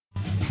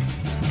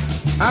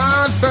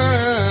I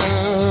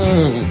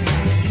said,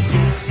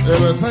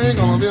 everything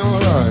gonna be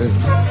alright.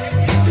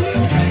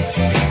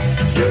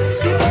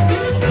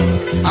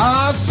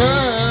 I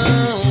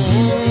said,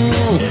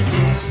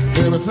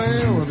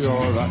 everything gonna be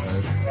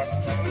alright.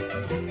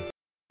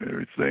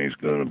 Everything's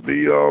gonna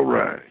be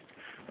alright.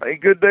 Hey,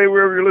 good day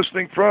wherever you're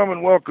listening from,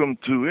 and welcome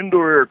to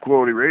Indoor Air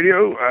Quality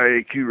Radio,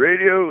 IAQ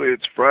Radio.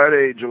 It's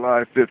Friday,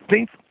 July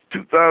 15th,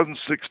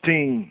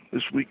 2016.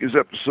 This week is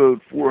episode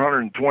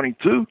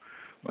 422.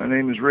 My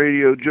name is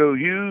Radio Joe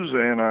Hughes,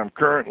 and I'm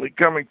currently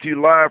coming to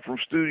you live from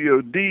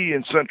Studio D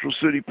in Central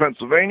City,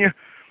 Pennsylvania.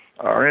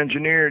 Our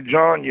engineer,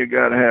 John, you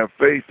gotta have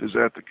faith, is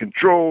at the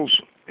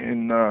controls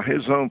in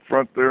his home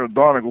front there in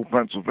Donegal,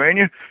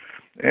 Pennsylvania.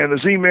 And the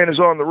Z-Man is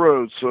on the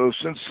road. So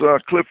since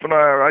Cliff and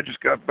I just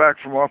got back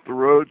from off the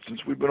road,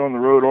 since we've been on the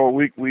road all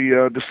week, we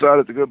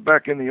decided to go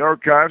back in the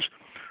archives.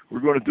 We're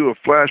going to do a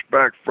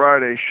Flashback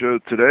Friday show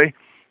today.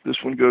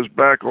 This one goes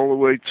back all the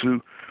way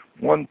to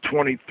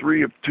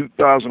 1/23 of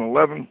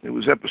 2011. It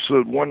was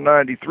episode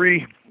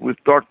 193 with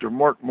Dr.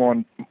 Mark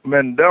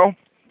Mendel.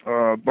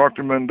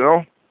 Dr.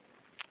 Mendel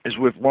is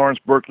with Lawrence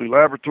Berkeley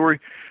Laboratory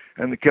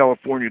and the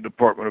California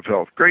Department of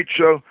Health. Great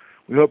show.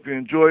 We hope you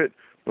enjoy it.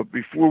 But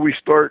before we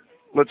start,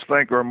 let's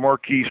thank our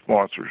marquee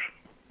sponsors.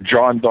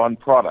 Jon-Don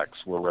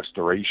Products, where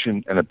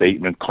restoration and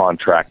abatement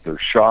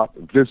contractors shop.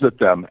 Visit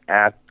them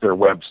at their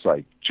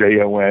website,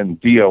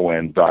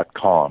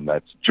 jondon.com.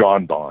 That's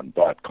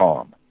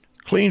jondon.com.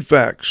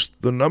 Cleanfax,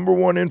 the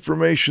 #1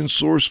 information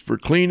source for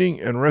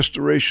cleaning and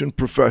restoration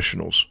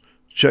professionals.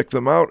 Check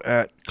them out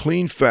at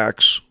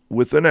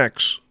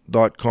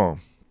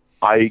cleanfax.com.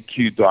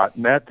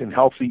 IAQ.net and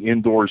Healthy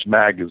Indoors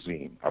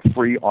Magazine, a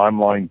free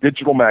online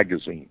digital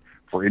magazine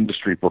for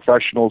industry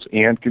professionals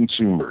and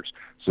consumers.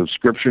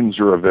 Subscriptions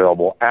are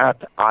available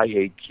at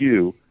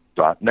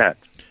IAQ.net.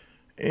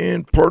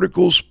 And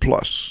Particles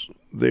Plus.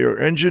 They are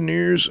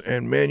engineers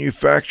and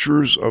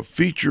manufacturers of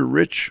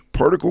feature-rich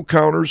particle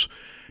counters,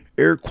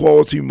 air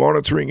quality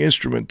monitoring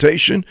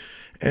instrumentation,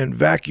 and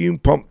vacuum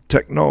pump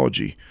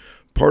technology.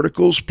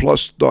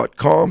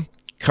 ParticlesPlus.com.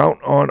 Count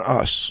on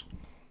us.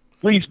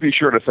 Please be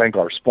sure to thank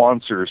our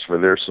sponsors for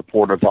their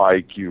support of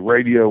IAQ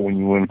Radio when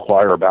you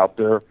inquire about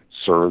their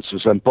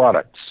services and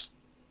products.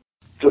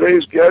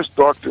 Today's guest,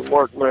 Dr.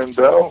 Mark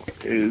Mendel,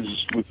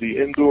 is with the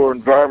Indoor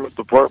Environment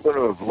Department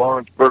of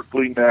Lawrence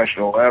Berkeley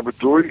National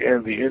Laboratory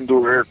and the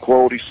Indoor Air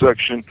Quality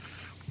Section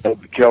of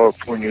the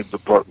California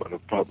Department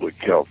of Public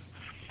Health.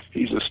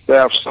 He's a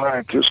staff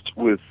scientist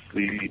with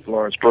the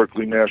Lawrence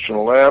Berkeley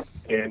National Lab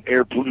and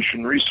air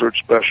pollution research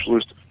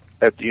specialist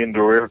at the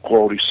Indoor Air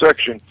Quality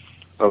Section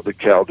of the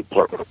Cal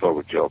Department of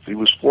Public Health. He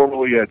was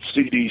formerly at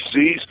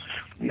CDC's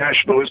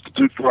National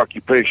Institute for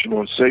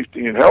Occupational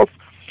Safety and Health,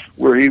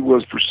 where he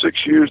was for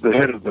 6 years the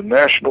head of the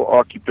National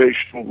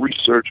Occupational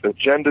Research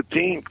Agenda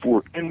Team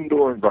for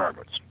Indoor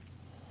Environments.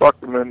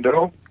 Dr.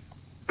 Mendel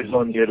is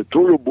on the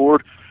editorial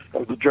board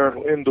of the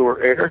journal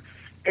Indoor Air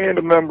and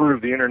a member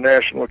of the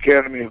International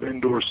Academy of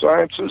Indoor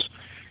Sciences.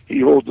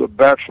 He holds a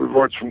Bachelor of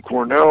Arts from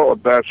Cornell, a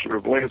Bachelor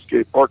of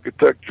Landscape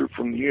Architecture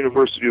from the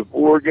University of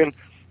Oregon,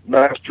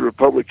 Master of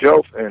Public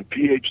Health, and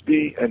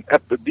PhD in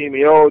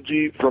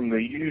Epidemiology from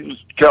the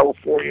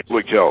California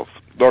Public Health.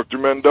 Dr.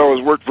 Mendel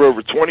has worked for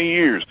over 20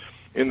 years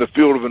in the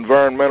field of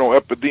environmental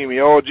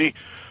epidemiology,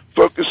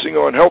 focusing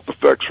on health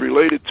effects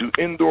related to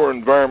indoor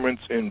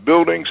environments in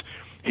buildings.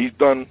 He's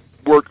done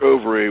work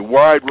over a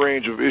wide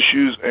range of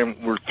issues, and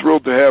we're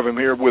thrilled to have him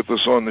here with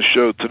us on the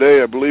show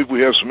today. I believe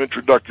we have some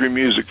introductory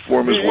music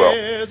for him as well.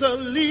 There's a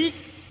leak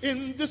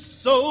in this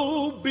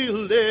soul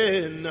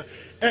building,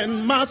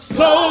 and my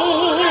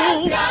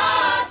soul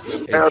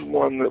had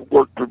one that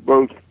worked for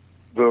both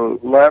the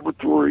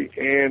laboratory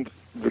and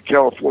the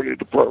California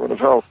Department of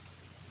Health.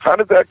 How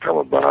did that come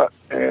about,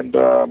 and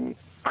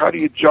how do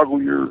you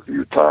juggle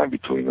your time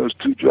between those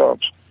two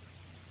jobs?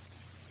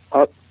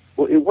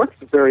 Well, it works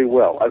very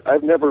well.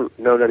 I've never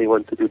known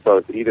anyone to do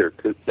both either,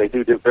 because they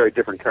do very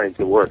different kinds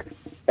of work.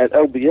 At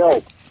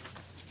LBL,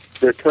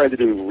 they're trying to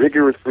do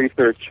rigorous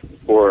research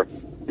for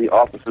the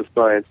Office of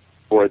Science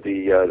for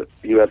the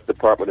U.S.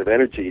 Department of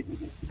Energy,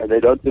 and they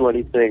don't do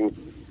anything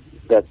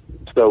that's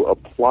so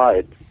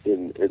applied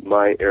in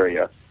my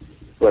area.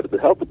 But at the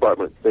Health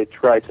Department, they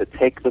try to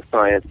take the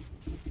science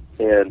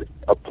and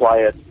apply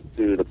it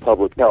to the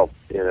public health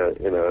in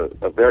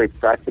a very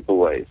practical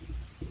way.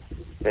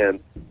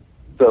 And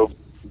so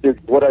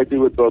what I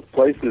do at both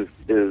places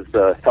is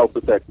health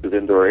effects of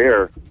indoor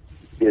air.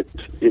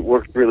 It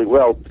works really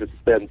well to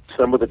spend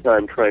some of the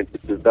time trying to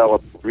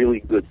develop really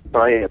good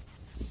science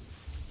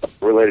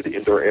related to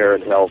indoor air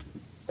and health,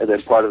 and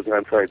then part of the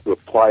time trying to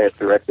apply it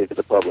directly to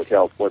the public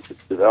health once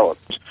it's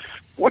developed.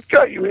 What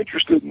got you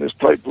interested in this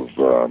type of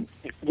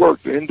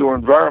work, the indoor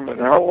environment?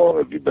 How long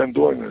have you been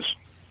doing this?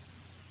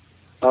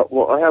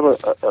 Well, I have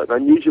an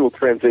unusual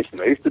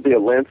transition. I used to be a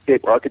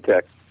landscape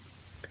architect,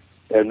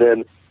 and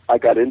then I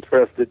got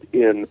interested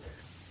in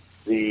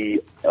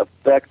the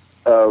effect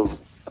of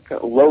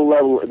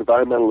low-level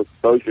environmental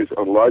exposures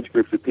on large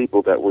groups of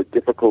people that were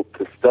difficult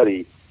to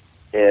study,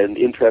 and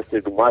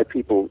interested in why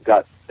people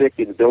got sick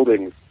in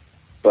buildings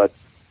but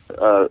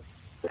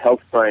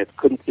health science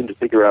couldn't seem to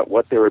figure out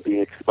what they were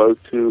being exposed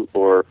to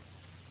or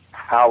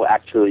how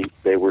actually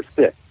they were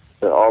sick.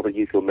 All the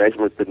usual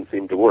measurements didn't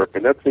seem to work,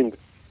 and that seemed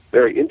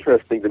very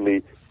interesting to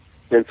me.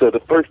 And so the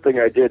first thing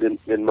I did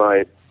in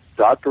my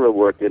doctoral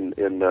work in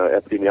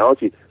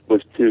epidemiology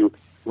was to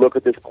look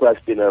at this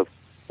question of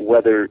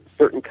whether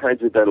certain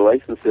kinds of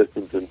ventilation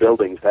systems in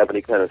buildings have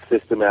any kind of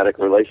systematic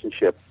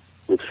relationship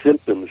with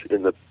symptoms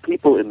in the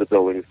people in the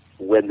buildings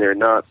when they're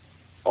not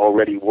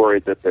already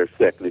worried that they're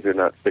sick. These are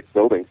not sick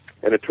buildings.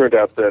 And it turned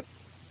out that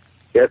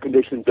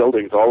air-conditioned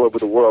buildings all over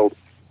the world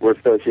were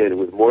associated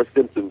with more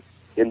symptoms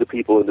in the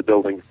people in the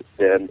buildings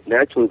than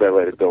naturally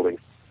ventilated buildings.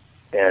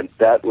 And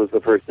that was the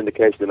first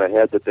indication I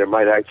had that there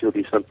might actually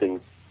be something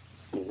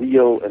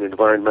real and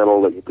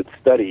environmental that you could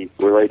study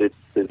related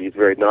to these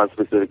very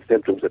nonspecific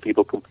symptoms that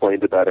people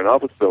complained about in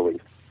office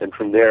buildings. And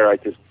from there, I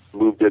just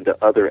moved into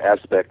other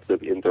aspects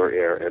of indoor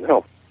air and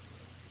health.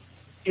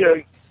 Yeah,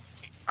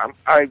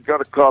 I've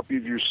got a copy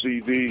of your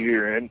CV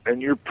here,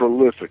 and you're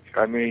prolific.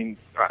 I mean,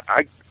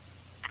 I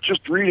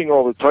just reading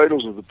all the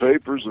titles of the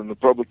papers and the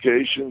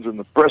publications and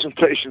the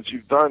presentations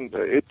you've done,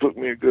 it took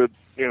me a good,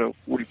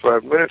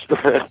 45 minutes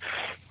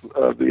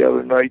the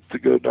other night to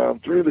go down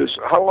through this.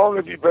 How long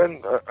have you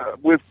been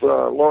with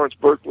Lawrence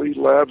Berkeley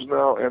Labs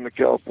now and the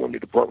California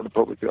Department of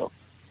Public Health?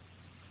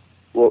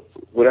 Well,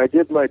 when I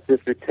did my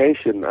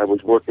dissertation, I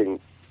was working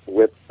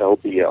with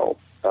LBL.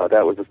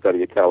 That was a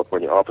study of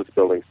California office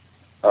buildings.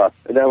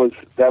 And that was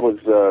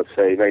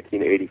say,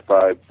 1985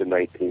 to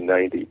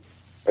 1990.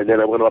 And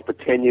then I went off for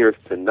 10 years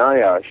to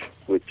NIOSH,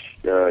 which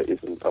is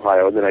in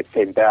Ohio, and then I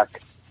came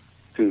back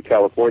to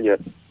California,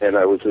 and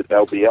I was at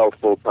LBL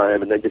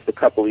full-time, and then just a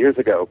couple of years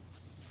ago,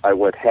 I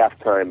went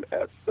half-time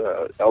at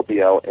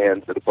LBL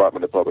and the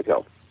Department of Public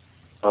Health.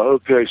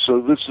 Okay,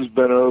 so this has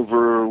been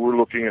over, we're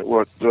looking at,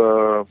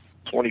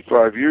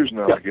 25 years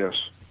now, yeah. I guess.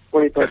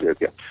 25 years,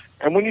 yeah.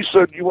 And when you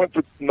said you went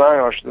to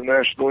NIOSH, the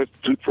National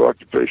Institute for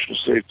Occupational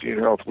Safety and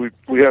Health,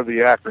 we have the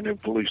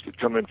acronym police that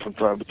come in from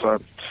time to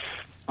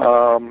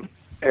time.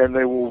 And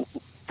they will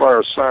fire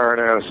a siren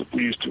at us if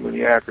we use too many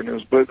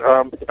acronyms. But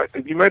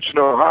you mentioned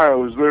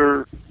Ohio. Is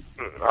there,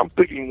 I'm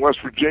thinking West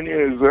Virginia,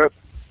 is that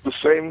the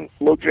same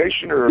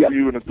location, or are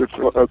you in a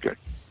different, okay.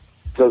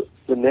 So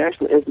the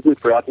National Institute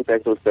for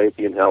Occupational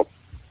Safety and Health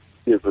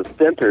is the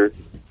center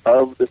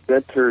of the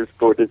Centers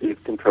for Disease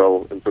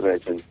Control and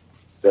Prevention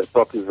that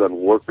focuses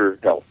on worker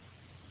health.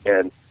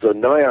 And so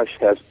NIOSH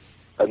has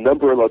a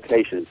number of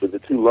locations, but the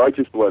two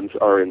largest ones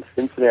are in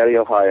Cincinnati,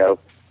 Ohio,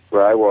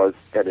 where I was,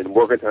 and in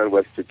Morgantown,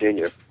 West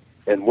Virginia.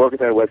 And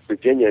Morgantown, West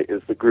Virginia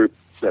is the group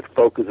that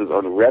focuses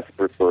on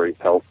respiratory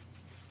health,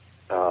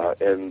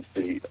 and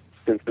the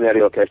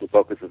Cincinnati location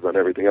focuses on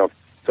everything else.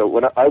 So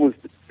when I was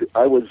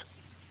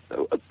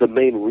the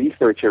main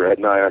researcher at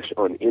NIOSH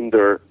on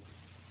indoor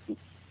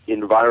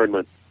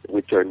environments,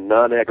 which are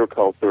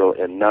non-agricultural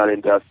and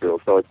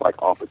non-industrial, so it's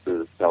like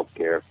offices,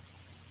 healthcare.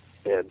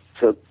 And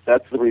so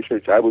that's the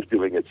research I was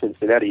doing at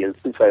Cincinnati. And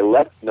since I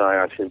left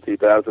NIOSH in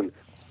 2000,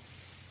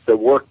 the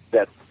work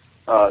that's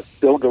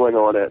still going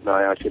on at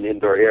NIOSH in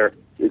indoor air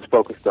is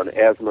focused on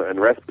asthma and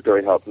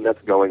respiratory health, and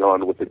that's going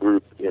on with the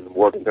group in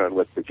Morgantown,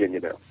 West Virginia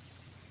now.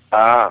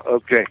 Ah,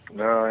 okay.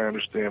 Now I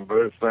understand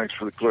better. Thanks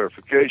for the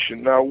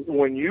clarification. Now,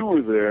 when you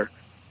were there,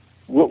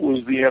 what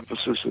was the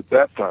emphasis at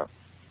that time?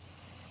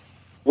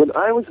 When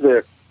I was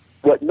there,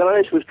 what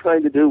NIOSH was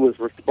trying to do was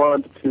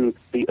respond to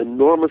the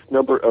enormous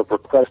number of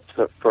requests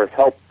for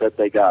help that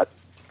they got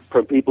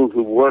from people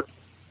who work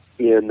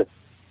in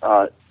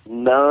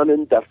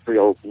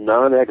non-industrial,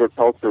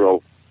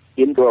 non-agricultural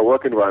indoor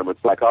work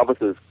environments like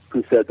offices,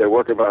 who said their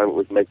work environment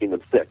was making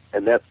them sick.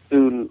 And that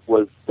soon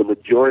was the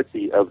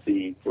majority of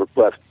the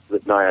requests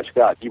that NIOSH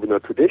got, even though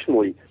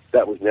traditionally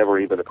that was never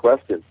even a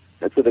question.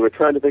 And so they were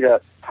trying to figure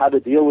out how to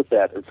deal with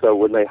that. And so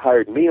when they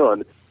hired me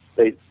on,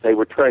 they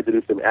were trying to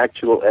do some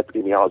actual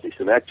epidemiology,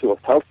 some actual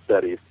health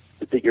studies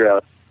to figure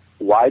out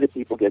why do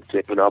people get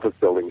sick in office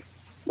buildings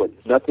when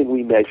nothing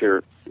we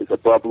measure is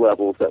above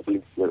levels that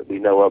we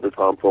know of as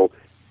harmful,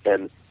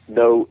 and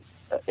no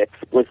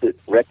explicit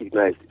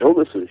recognized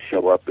illnesses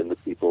show up in the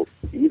people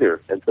either.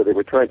 And so they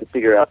were trying to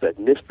figure out that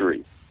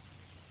mystery.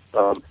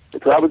 And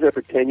so I was there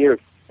for 10 years,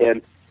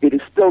 and it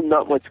is still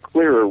not much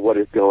clearer what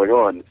is going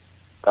on,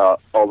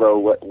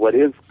 although what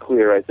is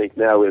clear, I think,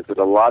 now is that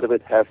a lot of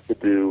it has to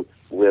do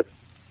with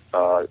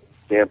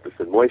dampness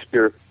and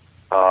moisture.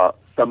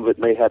 Some of it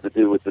may have to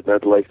do with the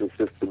ventilation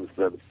systems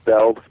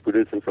themselves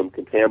producing some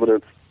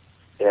contaminants,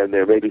 and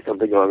there may be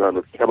something going on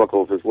with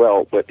chemicals as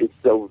well, but it's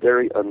still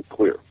very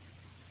unclear.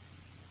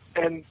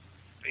 And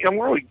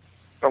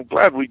I'm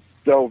glad we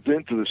delved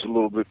into this a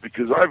little bit,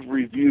 because I've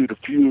reviewed a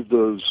few of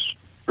those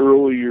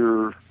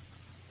earlier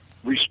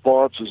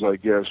responses, I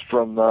guess,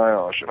 from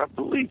NIOSH, and I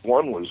believe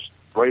one was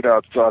right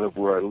outside of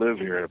where I live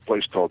here in a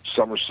place called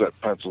Somerset,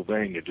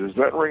 Pennsylvania. Does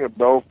that ring a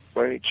bell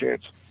by any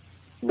chance?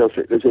 No,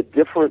 sir. There's a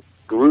different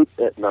group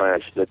at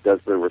NIOSH that does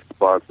the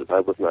responses.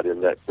 I was not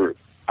in that group.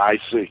 I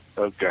see.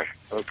 Okay.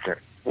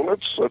 Well,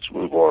 let's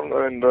move on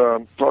and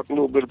talk a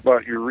little bit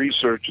about your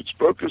research. It's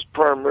focused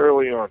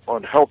primarily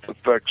on health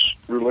effects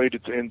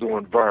related to indoor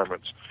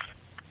environments,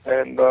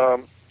 and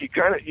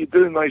you did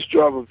a nice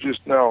job of just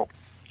now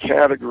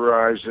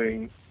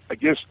categorizing. I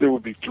guess there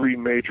would be three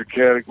major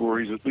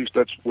categories. At least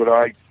that's what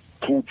I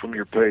pulled from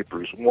your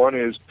papers. One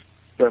is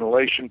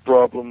ventilation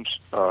problems,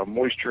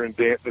 moisture and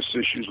dampness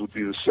issues would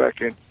be the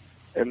second,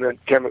 and then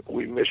chemical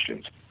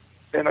emissions.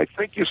 And I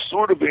think you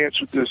sort of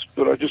answered this,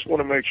 but I just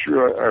want to make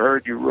sure I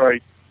heard you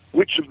right.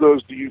 Which of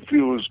those do you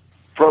feel is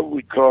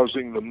probably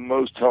causing the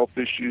most health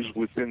issues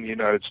within the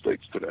United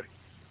States today?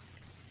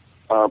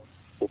 Well,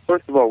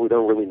 first of all, we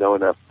don't really know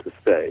enough to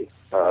say.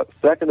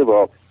 Second of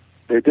all,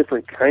 there are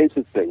different kinds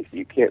of things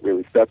you can't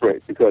really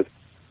separate because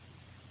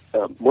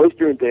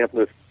moisture and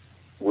dampness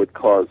would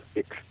cause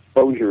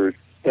exposures,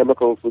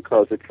 chemicals would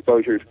cause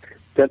exposures.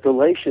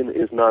 Ventilation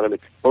is not an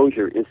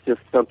exposure, it's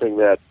just something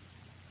that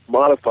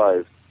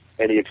modifies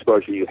any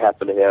exposure you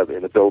happen to have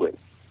in a building.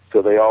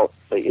 So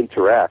they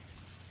interact.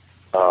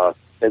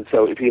 And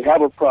so if you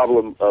have a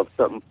problem of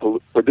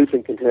something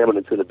producing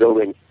contaminants in a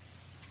building,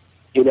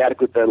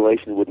 inadequate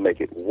ventilation would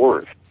make it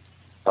worse.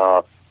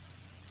 And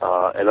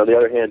on the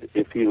other hand,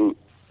 if you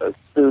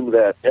assume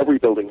that every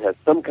building has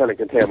some kind of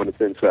contaminants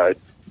inside,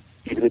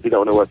 even if you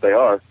don't know what they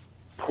are,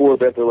 poor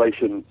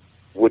ventilation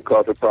would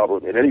cause a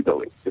problem in any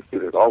building.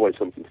 There's always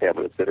some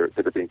contaminants that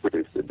are being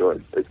produced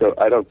indoors. And so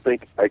I don't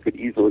think I could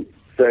easily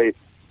say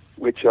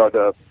which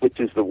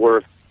is the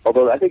worst.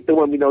 Although I think the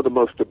one we know the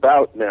most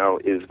about now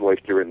is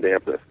moisture and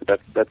dampness.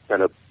 That's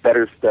kind of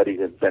better studied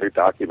and better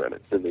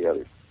documented than the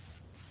others.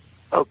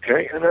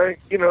 Okay, and I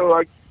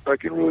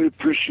can really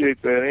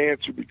appreciate that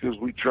answer because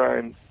we try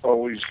and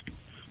always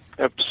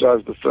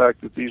emphasize the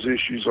fact that these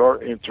issues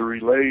are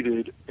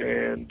interrelated,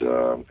 and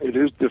it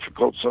is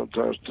difficult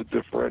sometimes to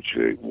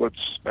differentiate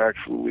what's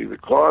actually the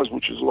cause,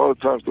 which is a lot of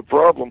times the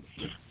problem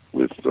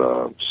with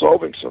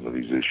solving some of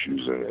these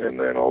issues,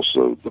 and then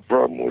also the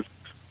problem with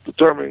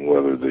determining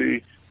whether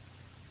the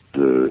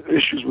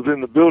issues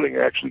within the building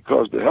actually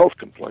caused the health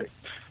complaint.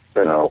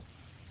 Now,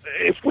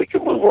 if we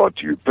can move on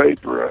to your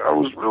paper, I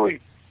was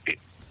really,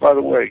 by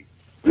the way,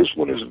 this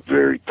one is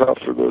very tough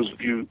for those of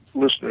you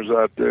listeners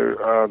out there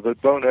that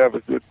don't have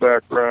a good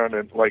background,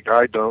 and like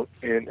I don't,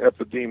 in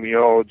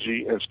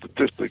epidemiology and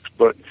statistics.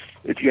 But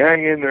if you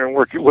hang in there and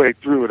work your way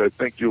through it, I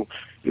think you'll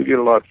get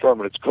a lot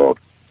from it. It's called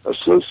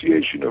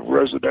Association of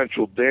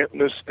Residential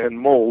Dampness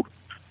and Mold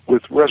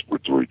with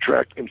Respiratory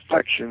Tract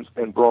Infections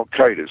and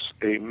Bronchitis,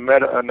 a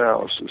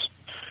meta-analysis.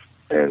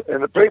 And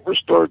the paper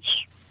starts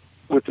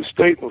with the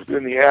statement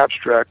within the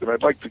abstract, and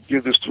I'd like to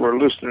give this to our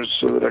listeners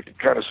so that I can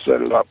kind of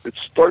set it up. It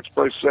starts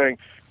by saying,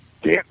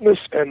 dampness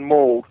and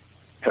mold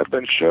have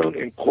been shown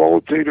in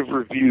qualitative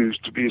reviews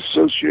to be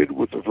associated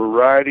with a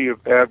variety of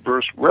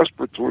adverse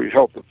respiratory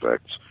health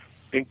effects,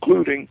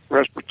 including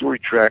respiratory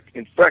tract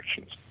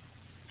infections.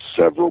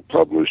 Several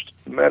published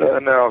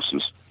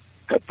meta-analyses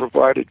have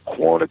provided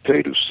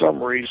quantitative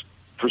summaries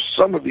for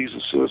some of these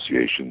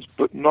associations,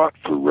 but not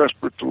for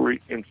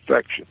respiratory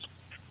infections.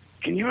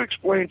 Can you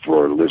explain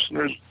for our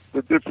listeners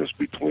the difference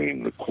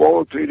between the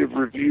qualitative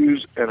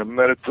reviews and a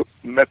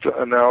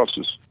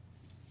meta-analysis?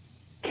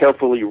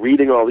 Carefully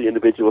reading all the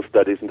individual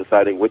studies and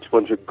deciding which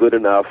ones are good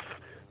enough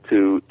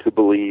to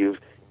believe,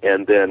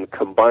 and then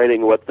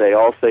combining what they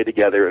all say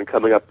together and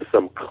coming up with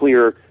some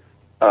clear,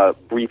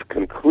 brief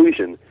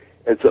conclusion.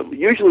 And so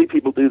usually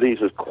people do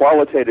these as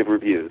qualitative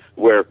reviews,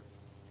 where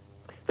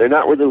they're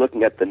not really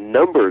looking at the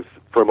numbers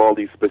from all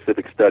these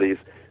specific studies.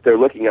 They're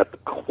looking at the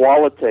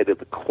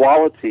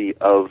quality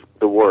of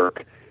the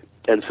work.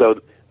 And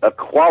so a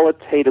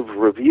qualitative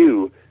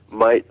review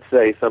might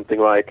say something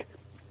like,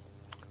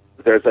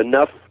 there's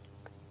enough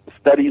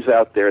studies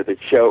out there that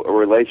show a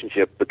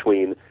relationship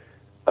between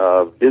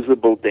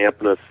visible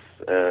dampness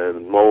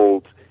and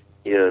mold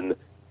in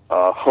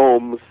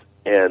homes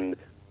and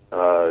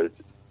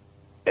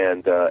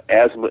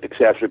asthma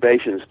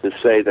exacerbations to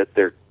say that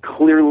they're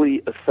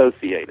clearly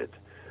associated.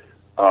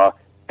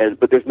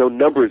 But there's no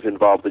numbers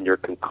involved in your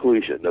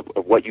conclusion of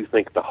what you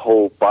think the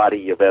whole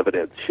body of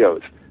evidence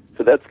shows.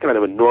 So that's kind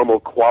of a normal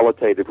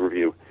qualitative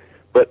review.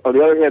 But on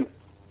the other hand,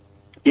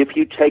 if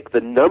you take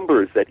the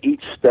numbers that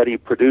each study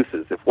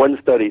produces, if one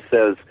study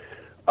says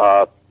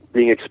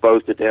being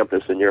exposed to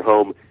dampness in your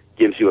home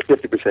gives you a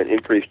 50%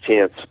 increased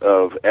chance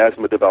of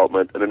asthma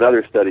development, and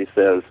another study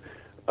says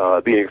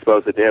being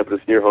exposed to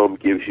dampness in your home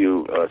gives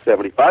you a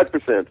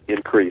 75%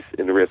 increase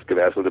in the risk of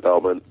asthma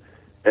development,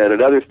 and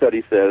another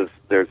study says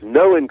there's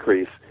no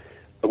increase,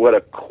 what a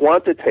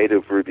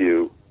quantitative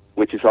review,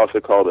 which is also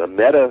called a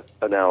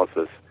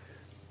meta-analysis,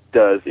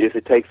 does is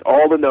it takes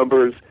all the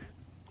numbers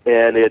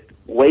and it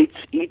weights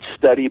each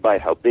study by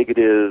how big it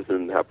is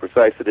and how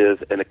precise it is,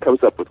 and it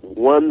comes up with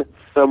one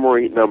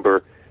summary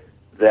number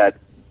that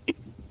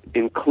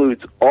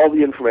includes all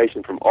the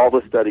information from all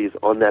the studies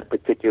on that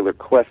particular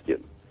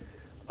question.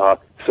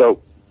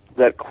 So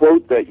that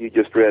quote that you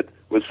just read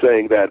was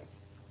saying that,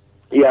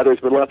 yeah, there's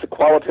been lots of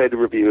qualitative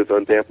reviews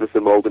on dampness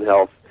and mold and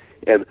health,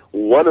 and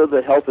one of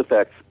the health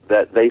effects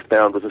that they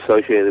found was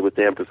associated with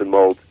dampness and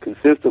mold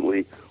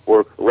consistently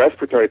were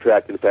respiratory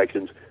tract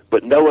infections,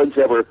 but no one's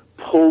ever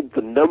pulled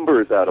the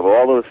numbers out of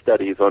all those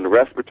studies on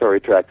respiratory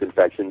tract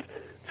infections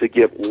to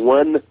give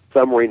one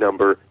summary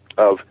number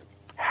of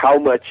how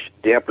much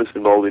dampness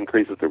and mold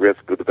increases the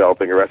risk of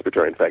developing a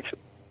respiratory infection.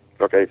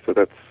 Okay, so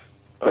that's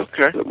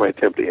my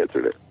attempt to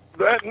answer it.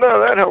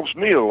 That helps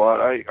me a lot.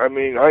 I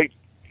mean, I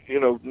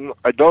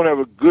don't have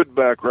a good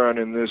background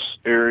in this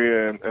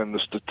area, and the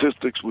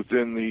statistics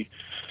within the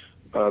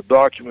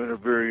document are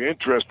very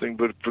interesting,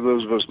 but for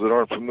those of us that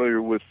aren't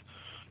familiar with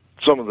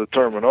some of the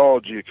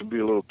terminology, it can be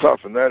a little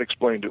tough, and that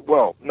explained it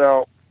well.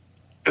 Now,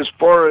 as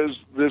far as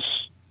this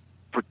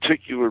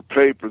particular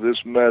paper,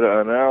 this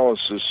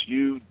meta-analysis,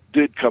 you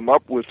did come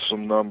up with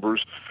some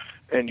numbers,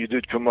 and you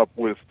did come up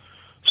with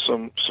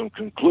some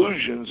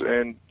conclusions,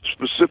 and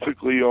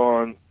specifically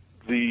on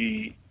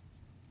the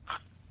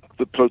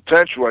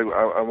potential,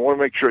 I want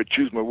to make sure I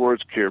choose my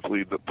words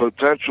carefully, the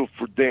potential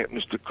for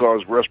dampness to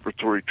cause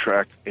respiratory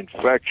tract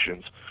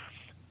infections.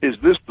 Is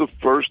this the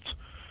first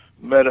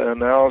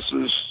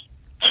meta-analysis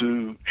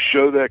to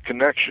show that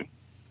connection?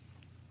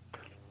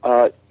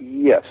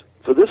 Yes.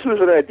 So this was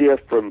an idea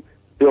from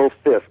Bill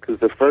Fisk, who's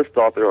the first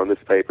author on this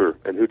paper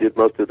and who did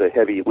most of the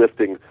heavy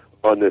lifting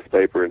on this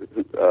paper,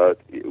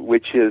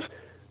 which is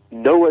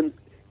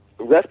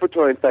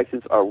respiratory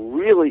infections are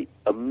really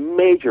a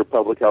major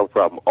public health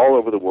problem all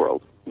over the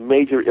world.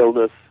 Major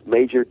illness,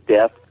 major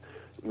death,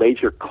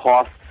 major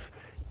costs,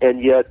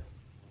 and yet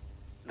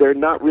they're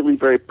not really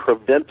very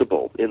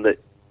preventable in that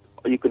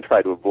you can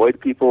try to avoid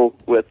people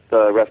with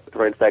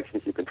respiratory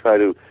infections. You can try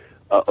to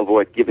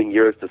avoid giving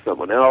yours to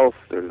someone else.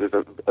 There's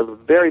a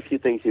very few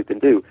things you can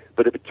do.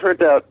 But if it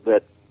turned out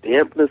that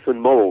dampness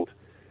and mold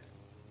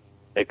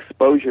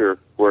exposure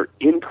were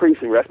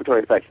increasing respiratory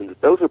infections,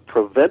 those are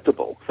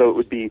preventable. So it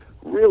would be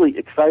really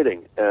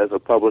exciting as a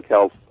public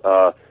health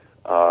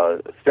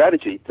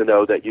strategy to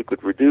know that you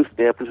could reduce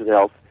dampness and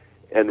health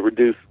and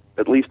reduce,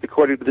 at least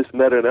according to this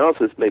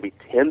meta-analysis, maybe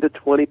 10 to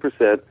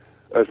 20%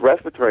 of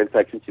respiratory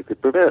infections you could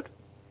prevent.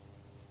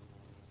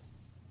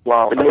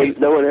 Wow. And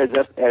no one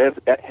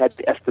had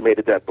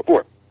estimated that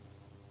before.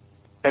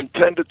 And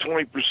 10 to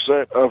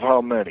 20% of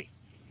how many?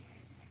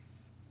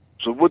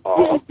 So what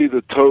would be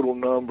the total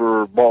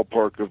number or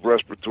ballpark of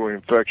respiratory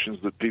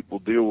infections that people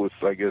deal with,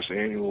 I guess,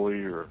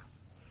 annually? Or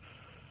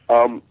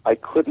I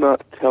could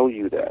not tell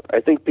you that.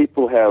 I think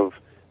people have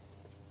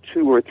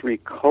 2 or 3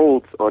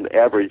 colds on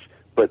average,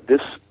 but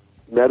this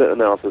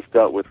meta-analysis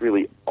dealt with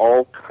really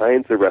all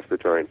kinds of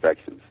respiratory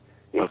infections,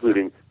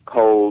 including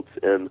colds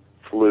and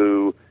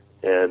flu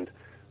and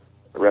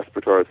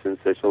respiratory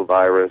syncytial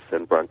virus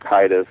and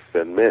bronchitis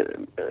and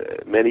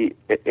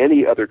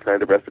any other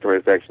kind of respiratory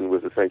infection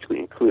was essentially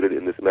included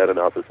in this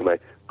meta-analysis, and I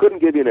couldn't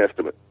give you an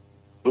estimate.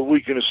 But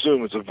we can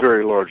assume it's a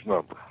very large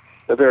number.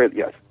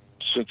 Yes.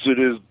 Since it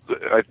is,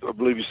 I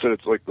believe you said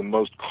it's like the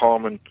most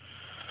common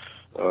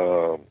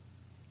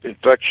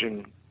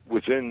infection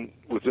within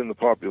the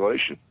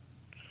population.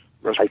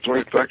 Respiratory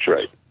infections.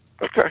 Right.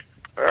 Okay.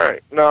 All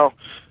right. Now,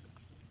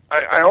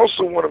 I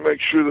also want to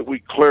make sure that we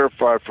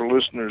clarify for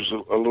listeners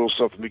a little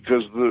something,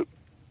 because the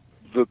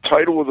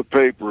title of the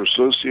paper,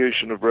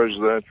 Association of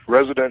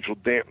Residential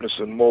Dampness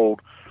and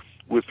Mold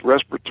with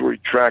Respiratory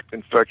Tract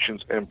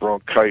Infections and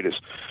Bronchitis.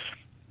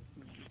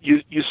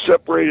 You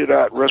separated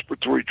out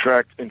respiratory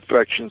tract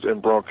infections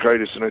and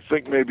bronchitis, and I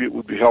think maybe it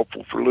would be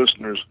helpful for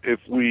listeners if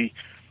we,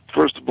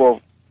 first of all,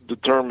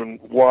 determine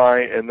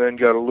why, and then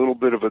got a little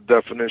bit of a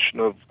definition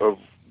of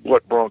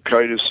what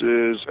bronchitis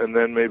is, and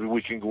then maybe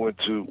we can go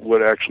into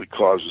what actually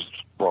causes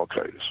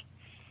bronchitis.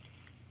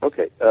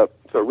 Okay,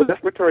 so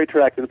respiratory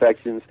tract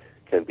infections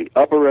can be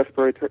upper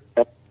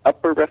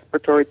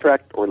respiratory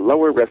tract or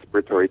lower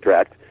respiratory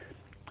tract.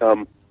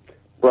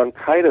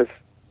 Bronchitis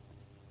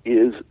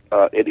is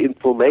an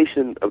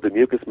inflammation of the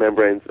mucous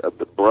membranes of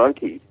the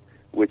bronchi,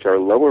 which are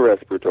lower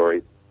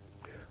respiratory.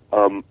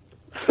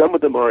 Some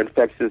of them are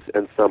infectious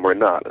and some are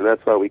not, and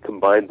that's why we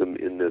combined them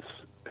in this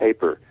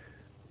paper.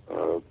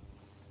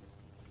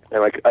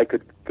 And I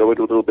could go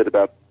into a little bit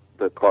about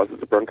the causes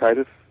of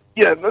bronchitis.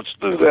 Yeah, let's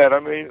do that. I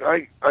mean,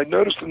 I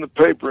noticed in the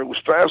paper, it was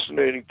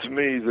fascinating to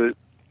me that,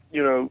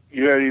 you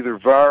had either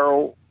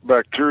viral,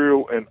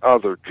 bacterial, and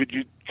other. Could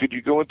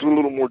you go into a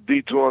little more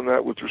detail on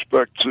that with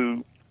respect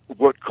to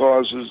what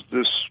causes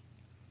this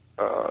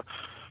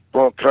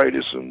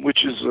bronchitis and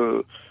which is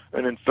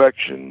an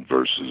infection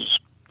versus,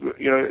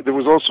 there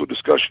was also a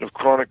discussion of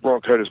chronic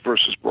bronchitis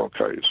versus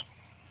bronchitis.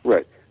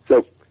 Right.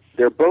 So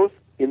they're both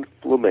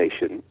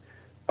inflammation.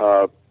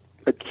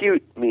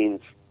 Acute means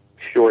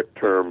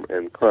short-term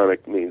and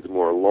chronic means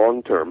more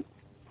long-term.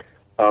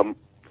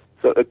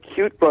 So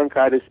acute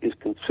bronchitis is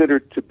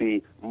considered to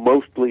be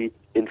mostly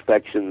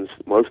infections,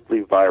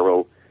 mostly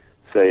viral,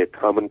 say a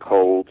common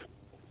cold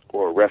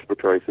or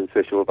respiratory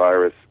syncytial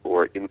virus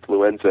or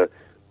influenza,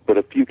 but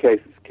a few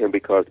cases can be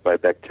caused by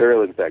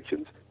bacterial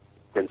infections.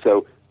 And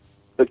so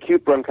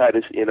acute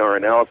bronchitis, in our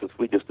analysis,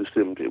 we just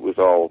assumed it was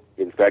all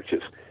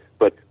infectious.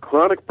 But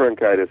chronic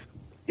bronchitis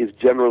is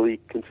generally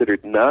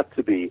considered not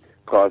to be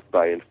caused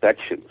by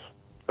infections.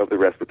 of the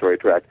respiratory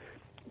tract,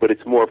 but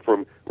it's more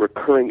from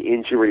recurring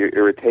injury or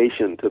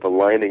irritation to the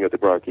lining of the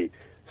bronchi,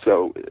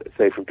 so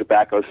say from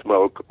tobacco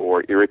smoke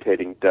or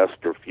irritating dust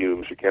or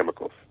fumes or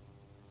chemicals.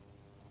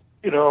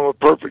 You know, I'm a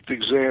perfect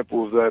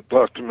example of that,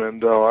 Dr.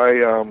 Mendel.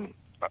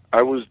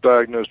 I was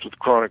diagnosed with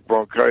chronic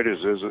bronchitis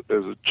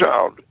as a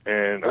child,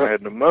 and I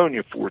had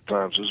pneumonia 4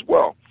 times as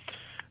well.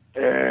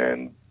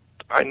 And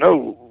I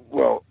know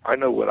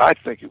what I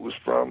think it was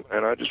from,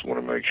 and I just want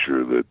to make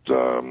sure that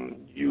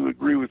you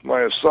agree with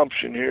my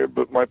assumption here,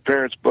 but my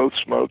parents both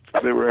smoked.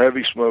 They were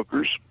heavy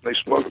smokers. They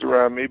smoked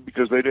around me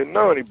because they didn't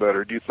know any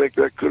better. Do you think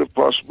that could have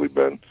possibly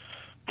been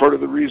part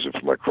of the reason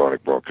for my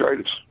chronic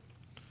bronchitis?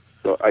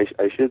 So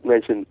I should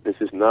mention this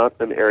is not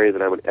an area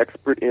that I'm an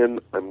expert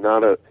in. I'm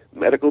not a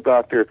medical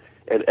doctor,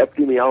 and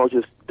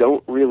epidemiologists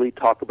don't really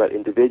talk about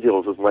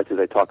individuals as much as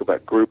they talk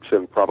about groups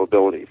and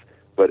probabilities.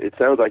 But it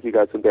sounds like you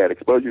got some bad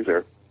exposures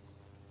there.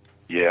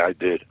 Yeah, I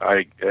did.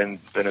 And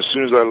as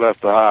soon as I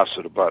left the house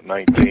at about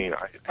 19,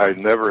 I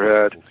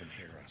never had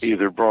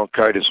either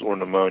bronchitis or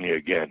pneumonia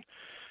again.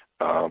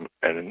 And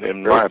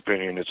in my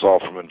opinion, it's all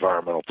from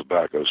environmental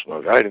tobacco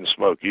smoke. I didn't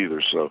smoke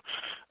either, so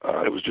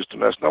it was just a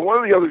mess. Now, one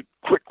of the other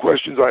quick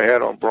questions I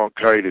had on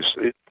bronchitis,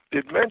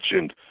 it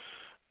mentioned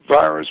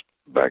virus,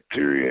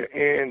 bacteria,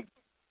 and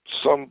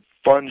some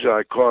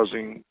fungi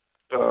causing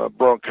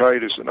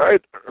bronchitis,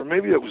 or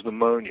maybe that was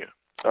pneumonia.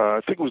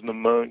 I think it was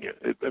pneumonia.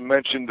 It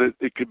mentioned that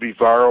it could be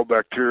viral,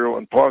 bacterial,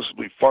 and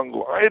possibly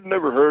fungal. I had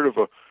never heard of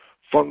a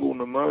fungal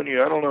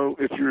pneumonia. I don't know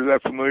if you're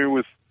that familiar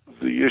with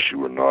the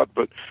issue or not,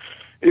 but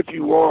if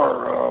you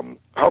are,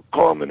 how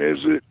common is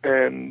it,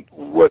 and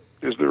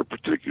is there a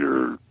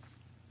particular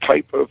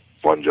type of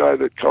fungi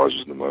that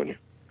causes pneumonia?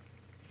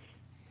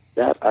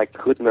 That I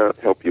could not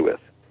help you with.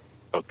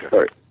 Okay.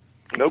 Sorry.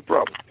 No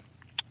problem.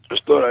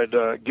 Just thought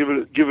I'd give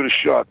it a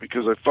shot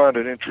because I found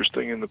it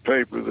interesting in the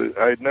paper that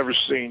I had never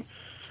seen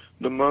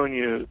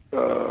pneumonia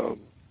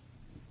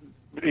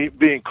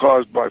being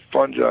caused by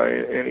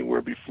fungi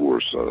anywhere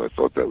before, so I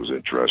thought that was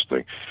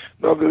interesting.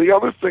 Now, the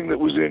other thing that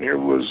was in here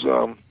was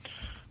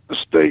a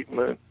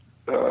statement,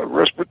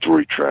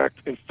 respiratory tract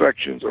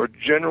infections are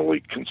generally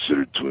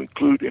considered to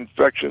include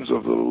infections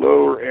of the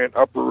lower and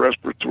upper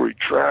respiratory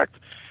tract,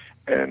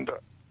 and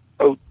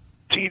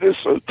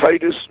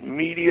otitis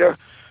media.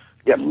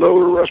 Yep.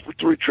 Lower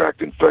respiratory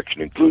tract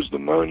infection includes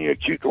pneumonia,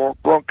 acute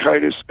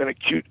bronchitis, and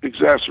acute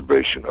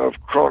exacerbation of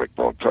chronic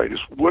bronchitis.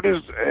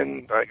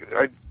 And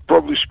I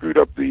probably screwed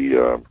up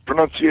the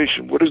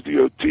pronunciation, what is the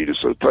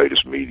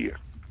otitis media?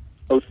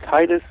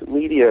 Otitis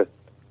media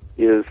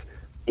is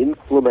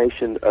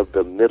inflammation of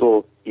the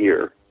middle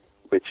ear,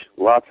 which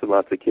lots and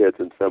lots of kids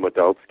and some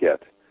adults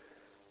get.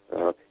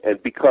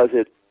 And because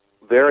it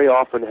very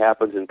often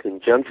happens in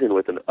conjunction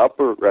with an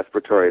upper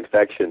respiratory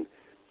infection,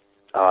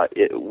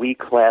 we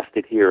classed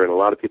it here, and a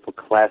lot of people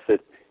class it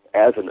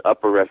as an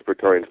upper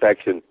respiratory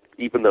infection,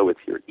 even though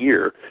it's your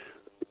ear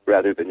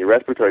rather than your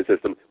respiratory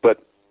system.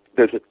 But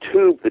there's a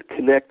tube that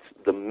connects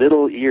the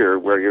middle ear,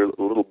 where your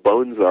little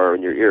bones are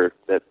in your ear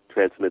that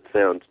transmit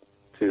sound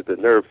to the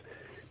nerves.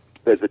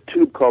 There's a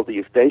tube called the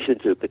eustachian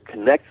tube that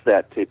connects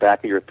that to the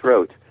back of your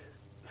throat,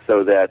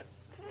 so that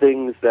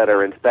things that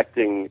are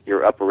infecting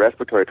your upper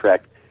respiratory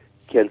tract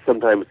can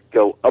sometimes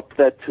go up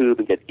that tube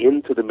and get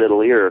into the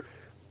middle ear,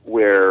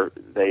 where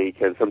they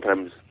can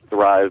sometimes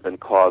thrive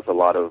and cause a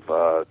lot of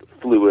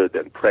fluid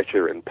and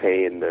pressure and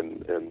pain,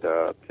 and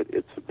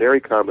it's very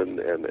common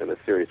and a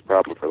serious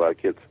problem for a lot of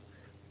kids.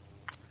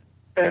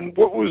 And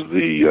what was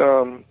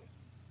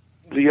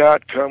the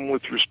outcome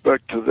with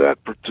respect to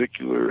that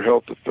particular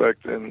health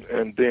effect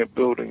and damp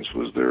buildings?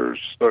 Was there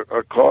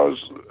a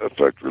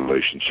cause-effect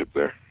relationship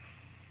there?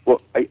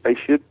 Well, I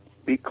should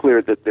be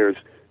clear that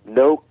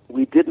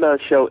we did not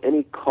show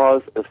any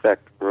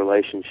cause-effect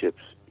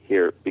relationships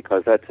here,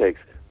 because that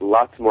takes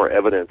lots more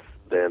evidence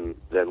than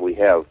we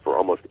have for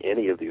almost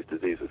any of these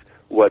diseases.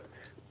 What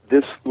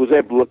this was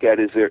able to look at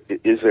is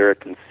there a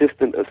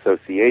consistent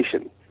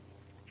association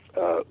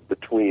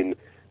between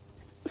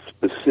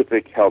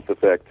specific health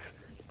effects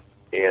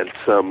and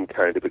some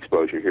kind of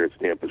exposure. Here it's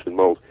dampness and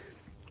mold.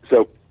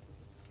 So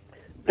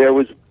there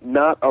was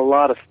not a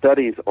lot of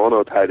studies on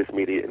otitis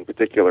media in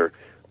particular.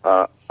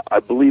 I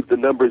believe the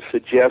numbers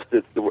suggest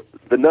that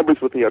the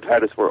numbers with the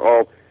otitis were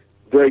all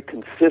very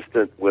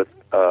consistent with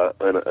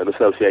an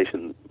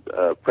association.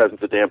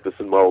 Presence of dampness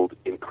and mold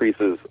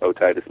increases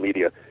otitis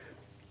media.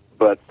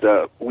 But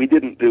we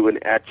didn't do an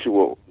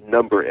actual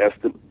number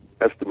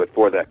estimate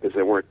for that because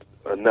there weren't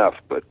enough.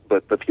 But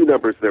the few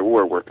numbers there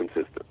were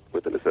consistent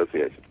with an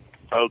association.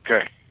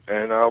 Okay.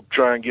 And I'll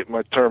try and get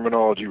my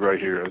terminology right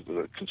here,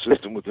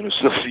 consistent with an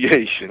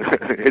association.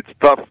 It's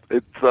tough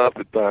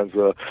at times.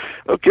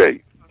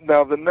 Okay,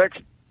 now the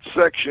next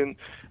section,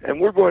 and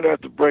we're going to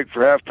have to break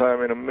for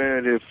halftime in a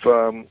minute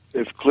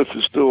if Cliff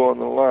is still on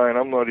the line.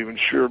 I'm not even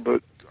sure,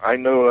 but I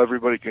know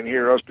everybody can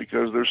hear us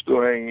because they're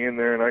still hanging in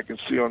there, and I can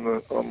see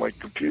on my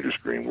computer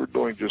screen we're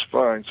doing just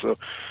fine. So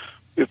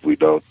if we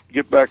don't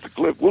get back to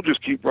Cliff, we'll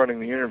just keep running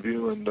the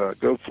interview and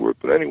go for it.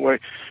 But anyway,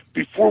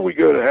 before we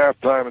go to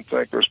halftime and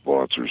thank our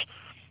sponsors,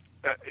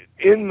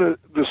 in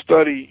the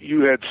study,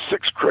 you had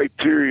 6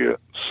 criteria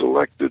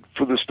selected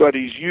for the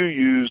studies you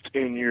used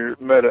in your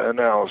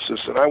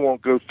meta-analysis, and I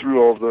won't go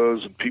through all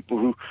those, and people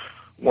who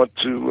want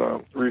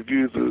to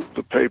review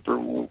the paper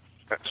will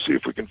see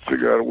if we can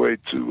figure out a way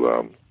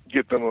to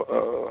get them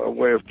a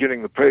way of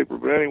getting the paper.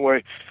 But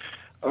anyway,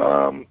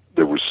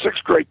 there were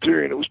 6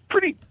 criteria, and it was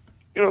pretty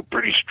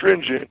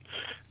stringent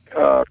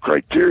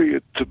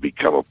criteria to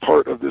become a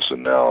part of this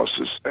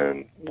analysis.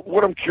 And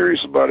what I'm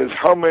curious about is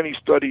how many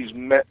studies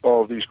met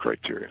all of these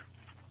criteria?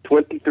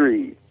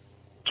 23.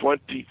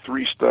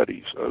 23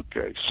 studies.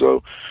 Okay.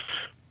 So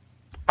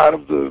out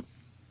of the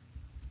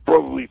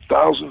probably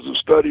thousands of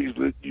studies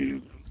that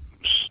you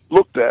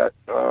looked at,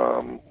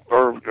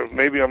 or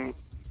maybe I'm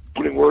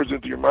putting words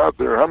into your mouth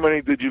there, how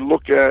many did you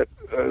look at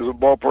as a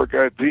ballpark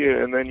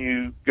idea, and then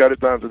you got it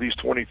down to these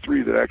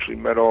 23 that actually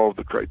met all of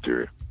the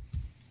criteria?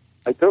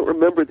 I don't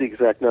remember the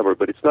exact number,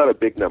 but it's not a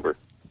big number.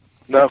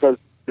 No. Because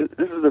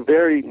this is a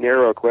very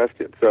narrow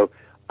question. So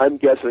I'm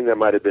guessing there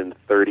might have been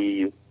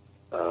 30,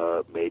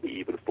 maybe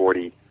even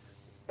 40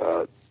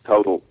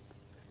 total.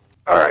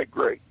 All right,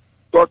 great.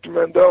 Dr.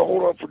 Mandel,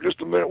 hold on for just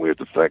a minute. We have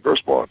to thank our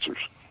sponsors.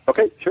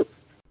 Okay, sure.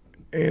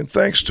 And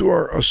thanks to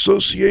our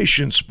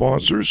association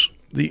sponsors,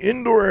 the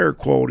Indoor Air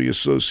Quality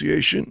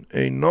Association,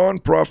 a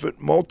nonprofit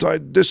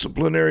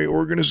multidisciplinary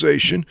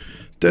organization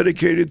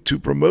dedicated to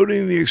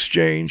promoting the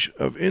exchange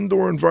of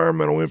indoor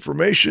environmental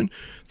information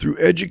through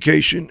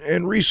education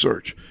and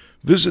research.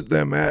 Visit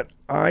them at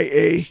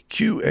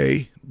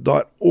iaqa.org.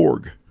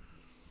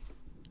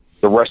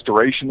 The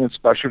Restoration and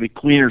Specialty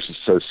Cleaners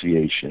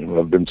Association, who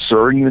have been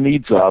serving the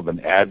needs of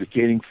and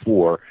advocating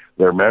for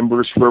their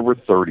members for over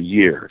 30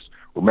 years.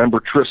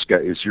 Remember,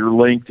 Triska is your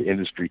link to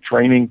industry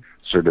training,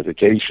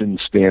 certification,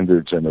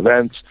 standards, and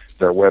events.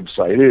 Their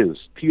website is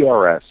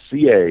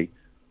trsca.org.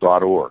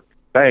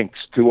 Thanks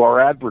to our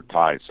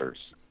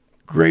advertisers.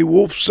 Gray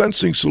Wolf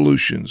Sensing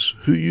Solutions,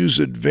 who use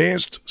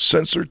advanced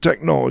sensor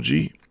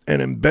technology and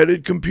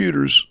embedded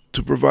computers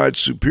to provide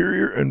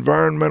superior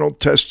environmental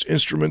test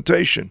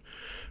instrumentation.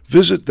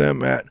 Visit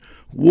them at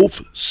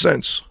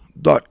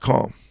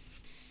wolfsense.com.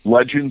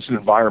 Legends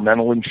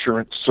Environmental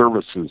Insurance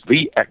Services,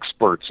 the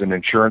experts in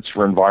insurance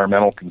for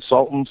environmental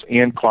consultants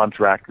and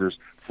contractors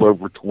for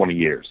over 20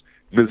 years.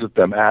 Visit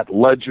them at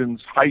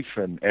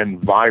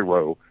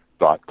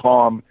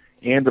legends-enviro.com.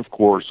 And, of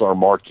course, our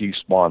marquee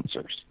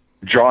sponsors,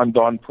 John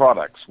Don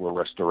Products, where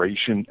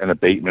restoration and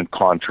abatement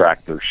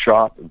contractors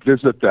shop.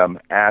 Visit them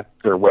at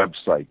their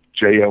website,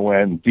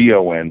 jondon.com.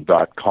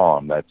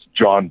 That's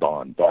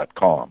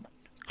jondon.com.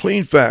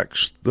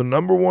 CleanFacts, the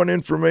 #1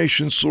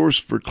 information source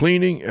for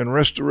cleaning and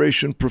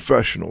restoration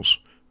professionals.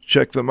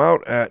 Check them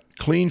out at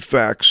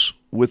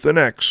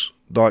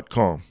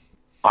cleanfacts.com.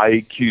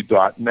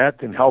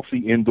 IAQ.net and Healthy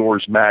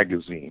Indoors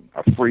Magazine,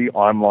 a free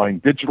online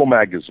digital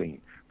magazine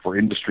for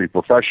industry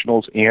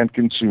professionals and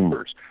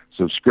consumers.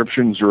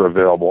 Subscriptions are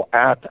available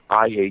at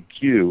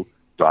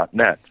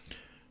IAQ.net.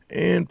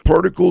 And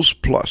Particles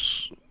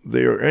Plus.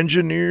 They are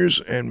engineers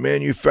and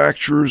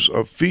manufacturers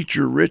of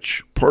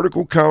feature-rich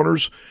particle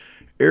counters,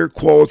 air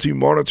quality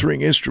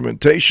monitoring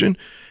instrumentation,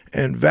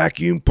 and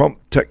vacuum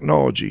pump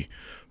technology.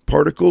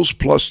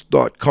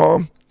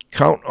 ParticlesPlus.com.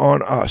 Count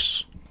on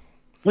us.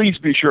 Please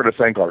be sure to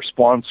thank our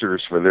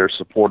sponsors for their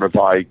support of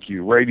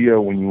IAQ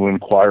Radio when you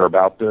inquire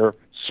about their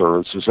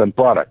services and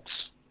products.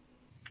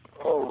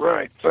 All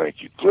right,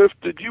 thank you. Cliff,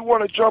 did you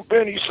want to jump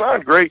in? You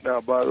sound great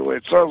now, by the way.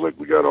 It sounds like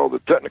we got all the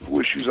technical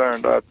issues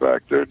ironed out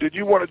back there. Did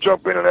you want to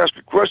jump in and ask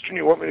a question?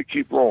 You want me to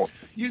keep rolling?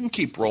 You can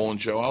keep rolling,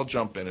 Joe. I'll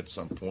jump in at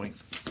some point.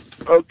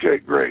 Okay,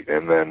 great.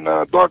 And then,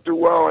 Dr.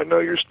 Well, I know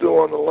you're still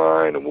on the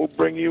line, and we'll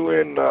bring you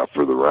in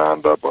for the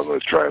roundup. I'm going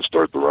to try and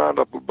start the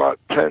roundup about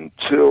 10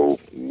 till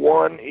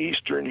 1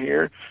 Eastern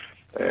here.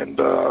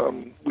 And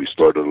we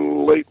started a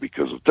little late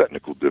because of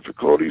technical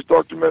difficulties.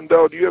 Dr.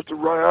 Mandel, do you have to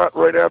run out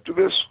right after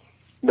this?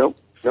 Nope.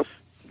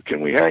 Can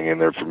we hang in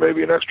there for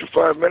maybe an extra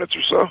 5 minutes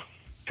or so?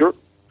 Sure.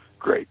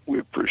 Great. We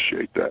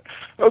appreciate that.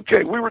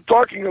 Okay, we were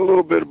talking a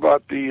little bit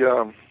about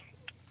the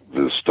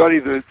study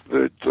that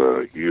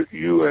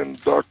you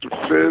and Dr.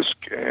 Fisk,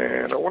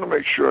 and I want to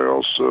make sure I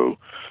also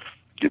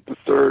get the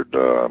third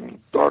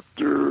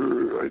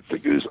Dr. I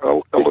think it is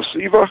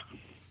Elisiva.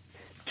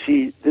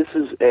 This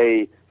is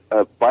a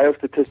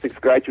biostatistics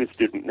graduate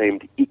student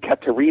named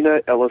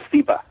Ekaterina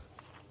Elisiva.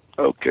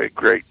 Okay,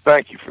 great.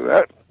 Thank you for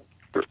that.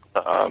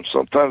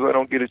 Sometimes I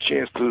don't get a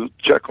chance to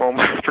check on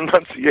my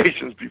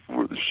pronunciations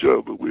before the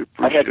show, but we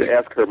appreciate it. I had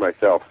to ask her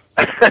myself.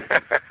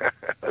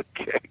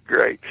 Okay,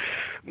 great.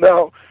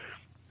 Now,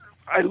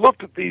 I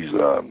looked at these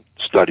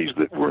studies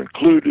that were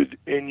included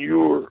in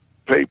your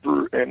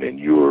paper and in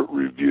your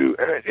review,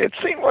 and it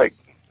seemed like,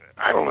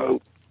 I don't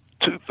know,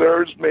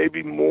 2/3,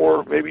 maybe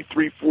more, maybe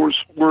 3/4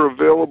 were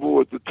available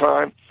at the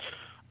time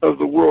of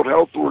the World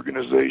Health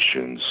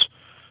Organization's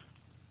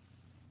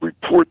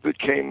report that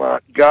came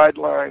out,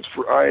 Guidelines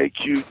for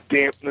IAQ,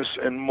 Dampness,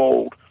 and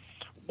Mold.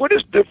 What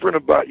is different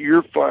about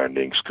your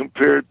findings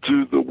compared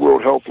to the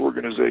World Health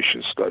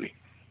Organization study?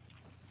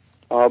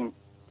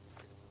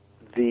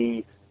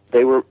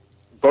 They were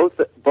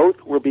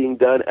both were being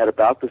done at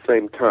about the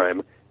same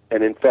time.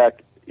 And in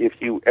fact, if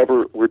you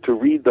ever were to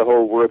read the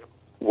whole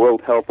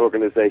World Health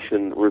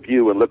Organization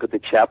review and look at the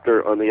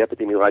chapter on the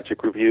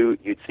epidemiologic review,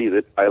 you'd see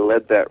that I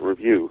led that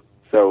review.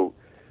 So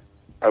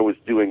I was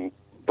doing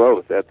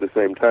both at the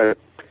same time.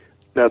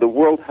 Now, the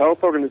World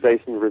Health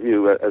Organization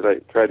review, as I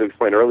tried to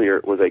explain earlier,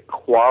 was a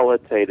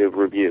qualitative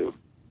review.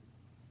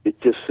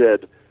 It just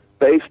said,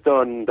 based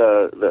on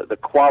the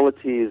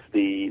qualities,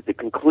 the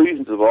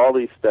conclusions of all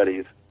these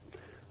studies,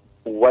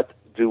 what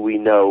do we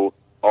know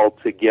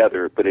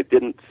altogether? But it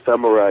didn't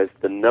summarize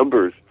the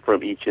numbers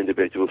from each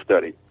individual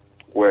study.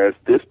 Whereas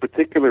this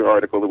particular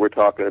article that we're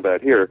talking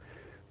about here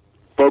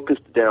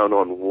focused down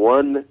on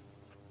one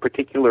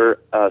particular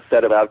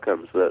set of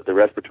outcomes, the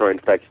respiratory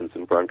infections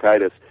and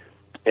bronchitis,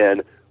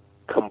 and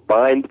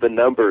combined the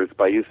numbers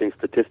by using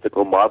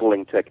statistical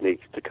modeling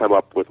techniques to come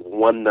up with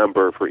one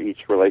number for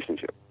each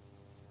relationship.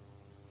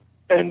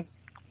 And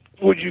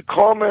would you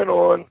comment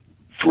on,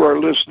 for our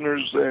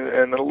listeners,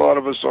 and a lot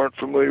of us aren't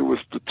familiar with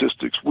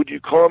statistics, would you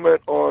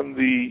comment on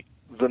the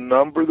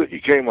number that you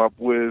came up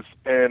with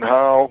and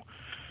how,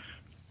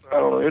 I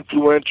don't know,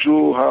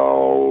 influential,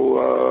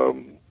 how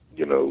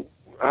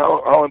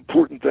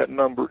important that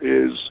number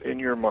is in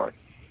your mind?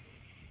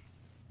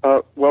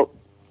 Well,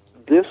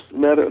 this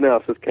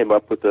meta-analysis came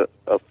up with a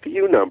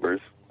few numbers.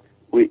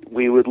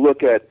 We would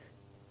look at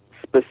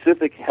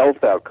specific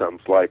health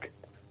outcomes like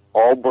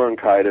all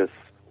bronchitis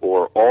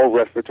or all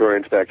respiratory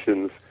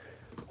infections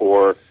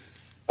or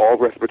all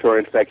respiratory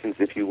infections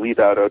if you leave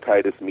out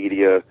otitis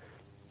media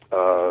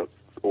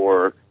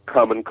or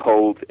common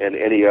cold and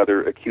any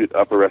other acute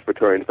upper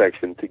respiratory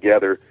infection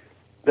together.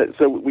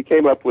 So we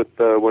came up with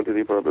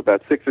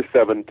about 6 or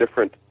 7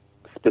 different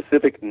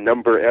specific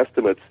number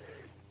estimates.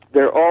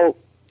 They're all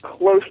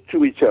close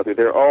to each other.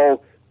 They're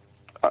all,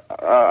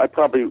 I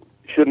probably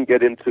shouldn't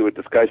get into a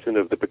discussion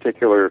of the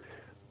particular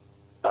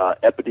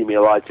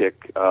epidemiologic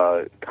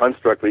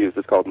construct we use.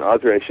 It's called an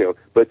odds ratio.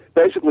 But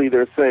basically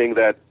they're saying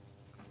that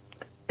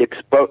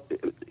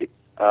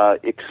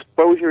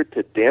exposure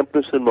to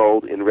dampness and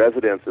mold in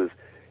residences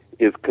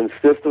is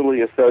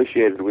consistently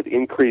associated with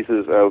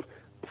increases of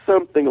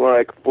something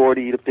like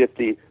 40 to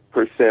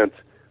 50%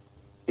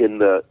 in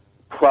the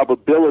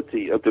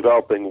probability of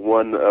developing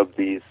one of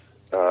these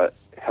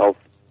health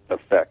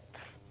effects.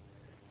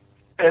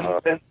 And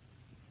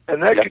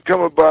that could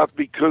come about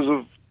because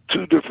of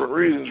 2 different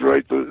reasons,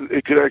 right?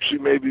 It could actually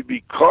maybe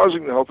be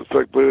causing the health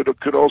effect, but it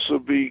could also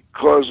be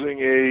causing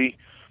a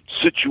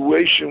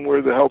situation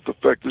where the health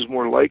effect is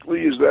more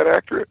likely. Is that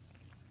accurate?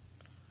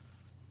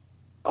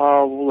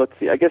 Well, let's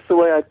see. I guess the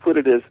way I put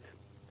it is,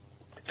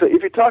 so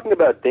if you're talking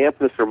about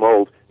dampness or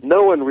mold,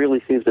 no one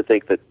really seems to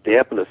think that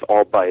dampness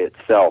all by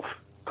itself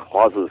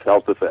causes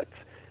health effects.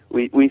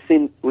 We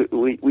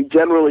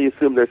generally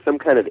assume there's some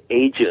kind of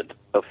agent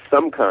of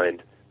some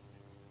kind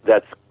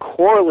that's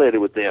correlated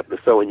with dampness.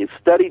 So when you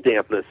study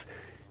dampness,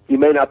 you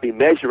may not be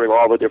measuring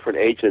all the different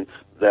agents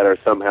that are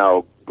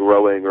somehow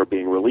growing or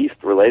being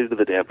released related to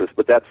the dampness,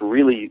 but that's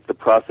really the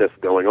process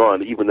going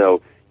on, even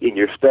though in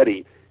your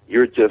study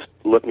you're just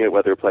looking at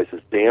whether a place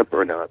is damp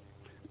or not.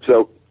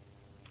 So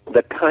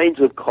the kinds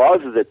of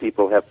causes that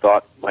people have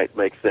thought might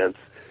make sense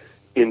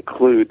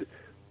include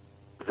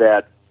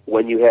that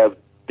when you have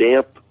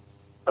damp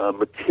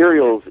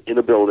materials in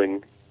a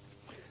building,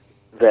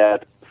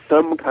 that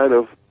some kind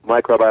of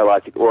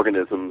microbiologic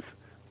organisms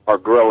are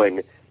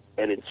growing,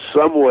 and in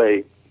some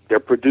way they're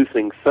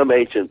producing some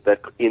agent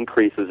that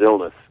increases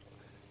illness.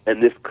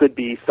 And this could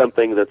be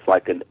something that's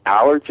like an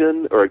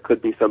allergen, or it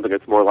could be something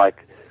that's more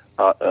like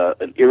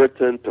an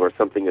irritant, or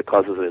something that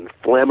causes an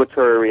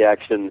inflammatory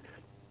reaction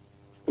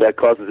that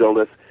causes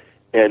illness.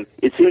 And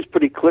it seems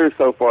pretty clear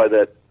so far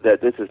that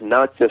this is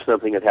not just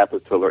something that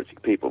happens to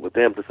allergic people. The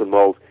dampness and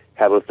mold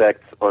have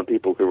effects on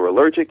people who are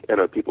allergic and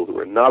on people who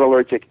are not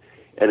allergic,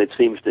 and it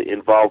seems to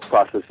involve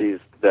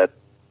processes that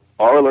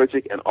are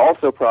allergic and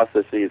also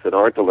processes that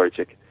aren't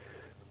allergic.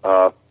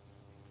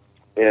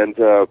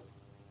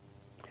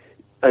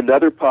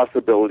 Another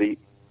possibility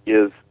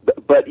is,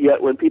 but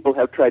yet when people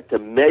have tried to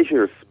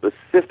measure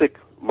specific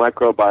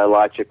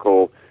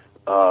microbiological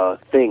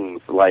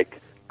things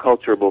like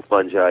culturable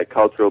fungi,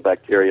 cultural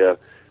bacteria,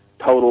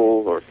 total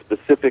or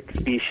specific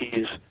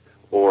species,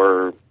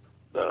 or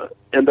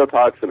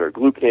endotoxin or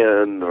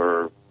glucan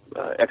or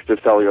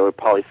extracellular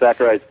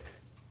polysaccharides,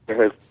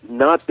 there has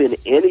not been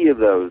any of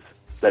those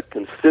that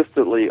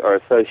consistently are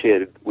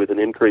associated with an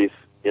increase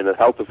in a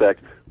health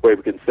effect where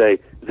we can say,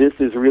 this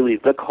is really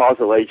the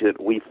causal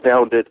agent, we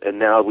found it, and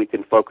now we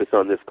can focus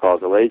on this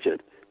causal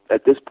agent.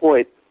 At this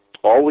point,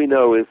 all we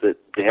know is that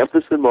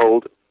dampness and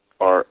mold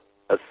are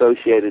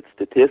associated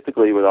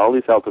statistically with all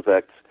these health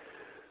effects,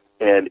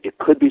 and it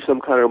could be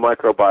some kind of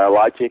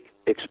microbiologic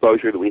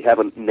exposure that we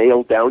haven't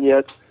nailed down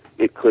yet.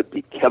 It could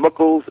be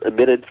chemicals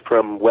emitted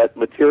from wet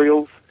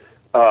materials.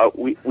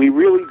 We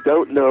really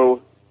don't know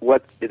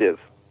what it is.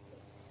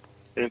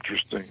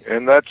 Interesting.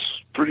 And that's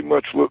pretty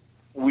much what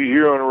we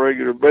hear on a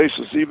regular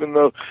basis, even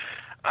though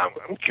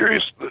I'm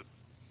curious that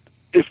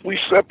if we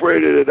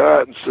separated it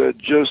out and said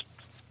just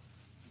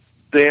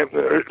damp,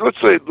 or let's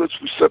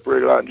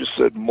separate it out and just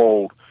said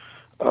mold.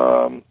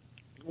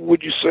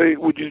 Would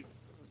you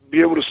be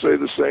able to say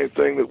the same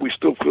thing, that we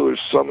still feel there's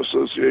some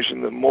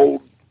association that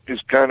mold is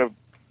kind of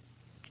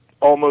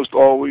almost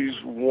always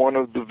one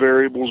of the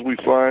variables we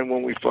find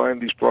when we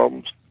find these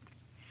problems?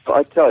 So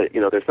I tell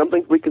you, there's some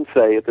things we can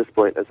say at this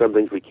point and some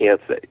things we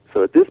can't say.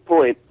 So at this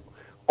point,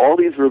 all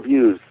these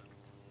reviews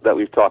that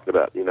we've talked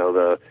about,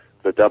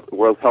 the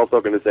World Health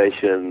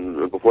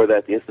Organization, before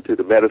that the Institute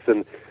of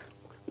Medicine,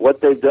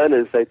 what they've done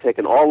is they've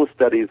taken all the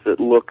studies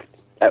that look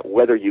at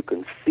whether you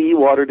can see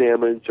water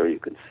damage or you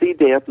can see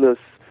dampness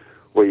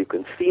or you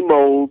can see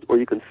mold or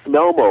you can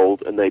smell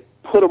mold, and they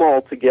put them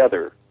all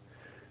together.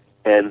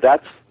 And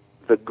that's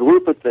the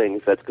group of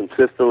things that's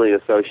consistently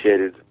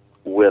associated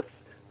with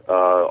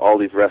all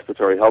these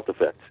respiratory health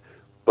effects.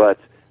 But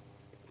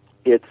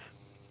it's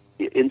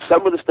in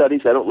some of the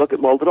studies, I don't look at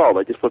mold at all.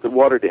 I just look at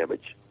water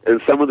damage. And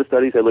in some of the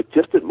studies, I look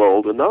just at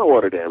mold and not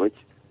water damage.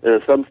 And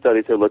in some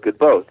studies, I look at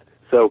both.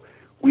 So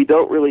we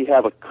don't really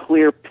have a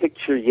clear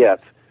picture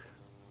yet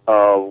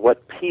of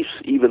what piece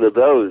even of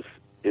those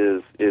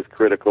is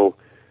critical.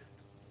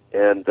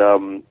 And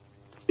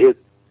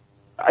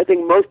I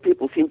think most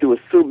people seem to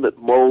assume that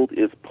mold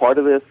is part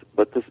of this,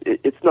 but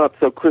it's not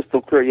so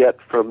crystal clear yet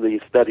from the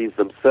studies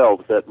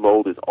themselves that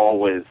mold is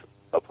always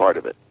a part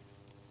of it.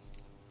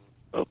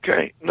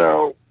 Okay.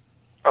 Now,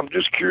 I'm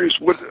just curious,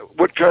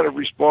 what kind of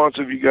response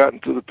have you gotten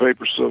to the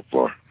paper so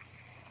far?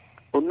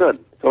 Well, none.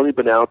 It's only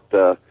been out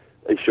a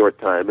short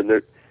time, and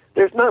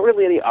there's not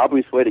really any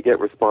obvious way to get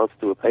response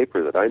to a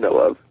paper that I know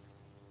of.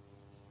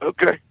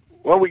 Okay.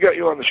 Well, we got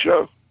you on the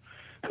show.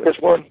 That's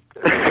one.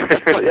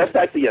 That's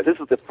actually, this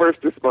is the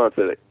first response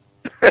of it.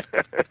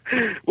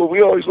 Well,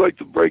 we always like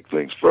to break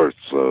things first,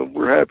 so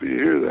we're happy to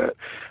hear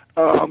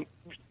that.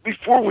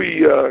 Before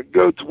we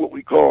go to what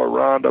we call a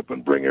roundup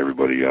and bring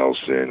everybody else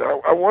in,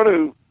 I want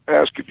to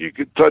ask if you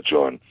could touch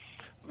on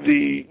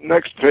the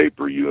next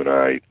paper you and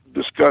I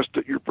discussed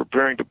that you're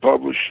preparing to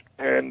publish,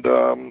 and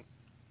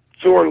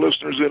fill our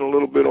listeners in a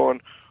little bit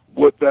on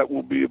what that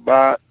will be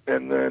about,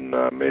 and then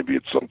maybe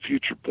at some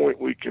future point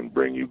we can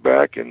bring you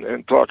back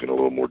and talk in a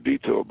little more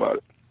detail about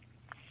it.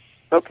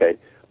 Okay.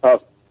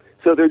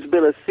 So there's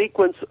been a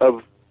sequence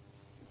of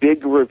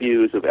big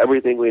reviews of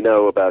everything we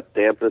know about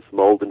dampness,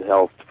 mold, and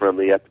health from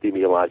the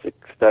epidemiologic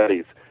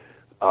studies.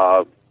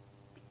 And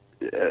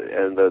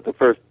the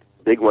first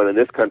big one in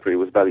this country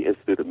was by the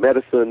Institute of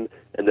Medicine,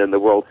 and then the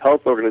World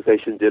Health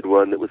Organization did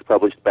one that was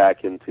published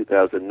back in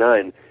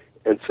 2009.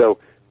 And so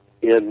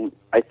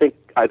I think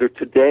either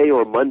today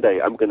or Monday,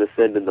 I'm going to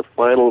send in the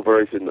final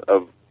version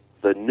of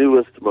the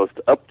newest, most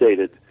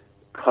updated,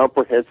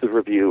 comprehensive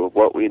review of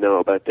what we know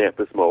about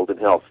dampness, mold, and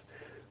health.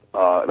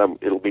 And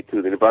it'll be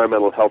to the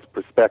Environmental Health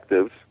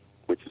Perspectives,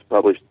 which is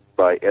published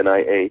by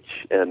NIH,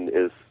 and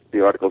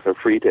the articles are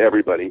free to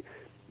everybody.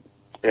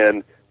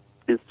 And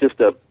it's just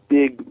a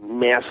big,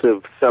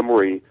 massive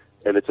summary,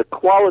 and it's a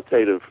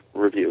qualitative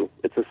review.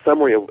 It's a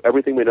summary of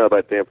everything we know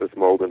about dampness,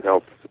 mold, and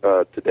health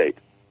to date.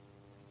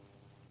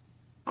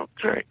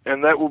 Okay,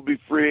 and that will be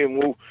free, and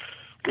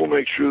we'll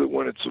make sure that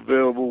when it's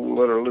available,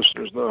 we'll let our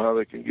listeners know how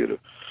they can get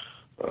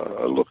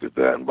a look at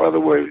that. And by the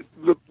way,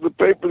 the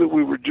paper that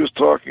we were just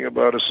talking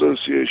about,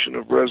 Association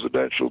of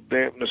Residential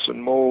Dampness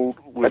and Mold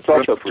with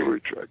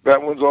Respiratory Tract,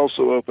 that one's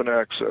also open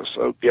access.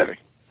 Okay, yeah.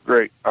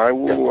 Great. I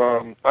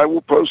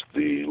will post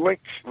the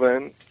link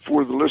then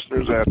for the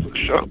listeners after the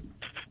show.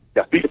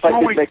 Yeah. If I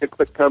could make a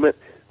quick comment,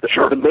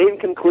 Sure. The main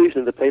conclusion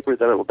of the paper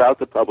that I'm about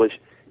to publish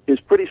is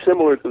pretty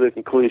similar to the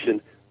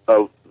conclusion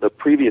of the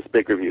previous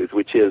big reviews,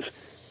 which is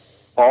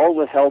all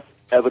the health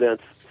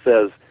evidence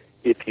says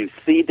if you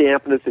see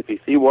dampness, if you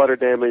see water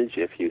damage,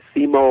 if you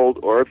see mold,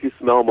 or if you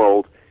smell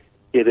mold,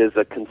 it is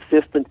a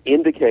consistent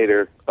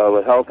indicator of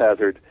a health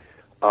hazard.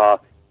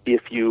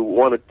 If you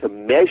wanted to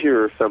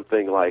measure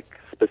something like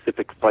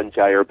specific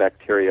fungi or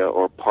bacteria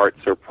or parts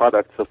or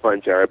products of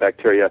fungi or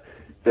bacteria,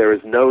 there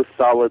is no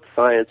solid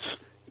science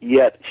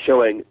yet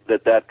showing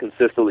that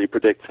consistently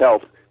predicts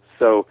health.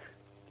 So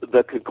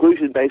the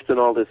conclusion based on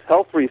all this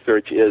health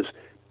research is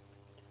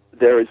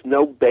there is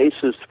no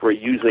basis for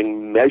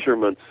using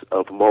measurements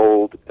of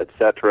mold,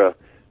 etc.,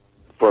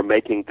 for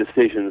making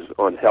decisions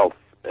on health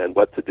and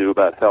what to do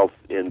about health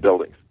in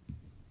buildings.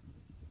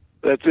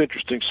 That's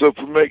interesting. So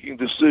for making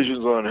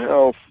decisions on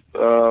health,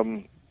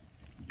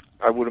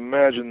 I would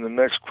imagine the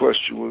next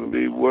question would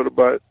be, what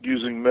about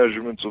using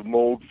measurements of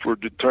mold for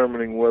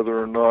determining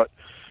whether or not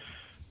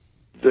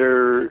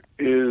there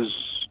is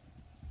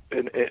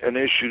an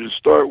issue to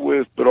start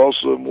with, but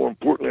also, more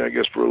importantly, I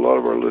guess, for a lot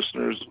of our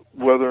listeners,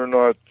 whether or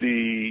not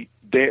the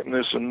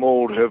dampness and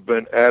mold have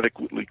been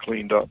adequately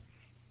cleaned up.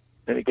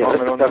 Any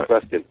comment on that?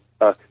 That's a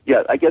tough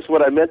question. I guess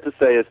what I meant to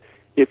say is,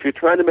 if you're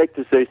trying to make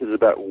decisions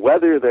about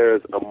whether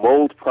there's a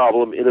mold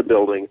problem in a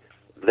building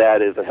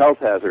that is a health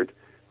hazard,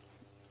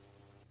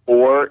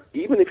 or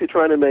even if you're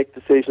trying to make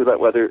decisions about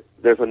whether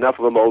there's enough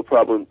of a mold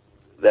problem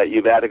that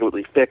you've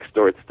adequately fixed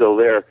or it's still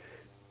there,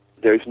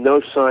 there's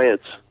no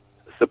science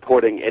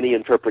supporting any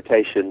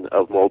interpretation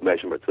of mold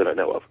measurements that I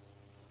know of.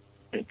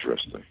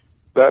 Interesting.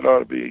 that ought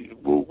to be.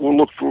 We'll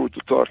look forward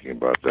to talking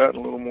about that in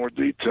a little more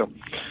detail.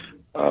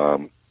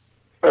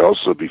 I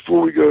also,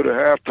 before we go to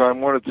halftime,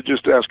 wanted to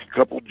just ask a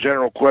couple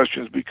general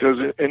questions, because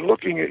in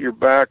looking at your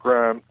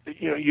background,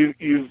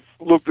 you've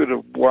looked at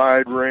a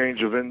wide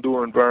range of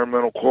indoor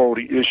environmental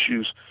quality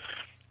issues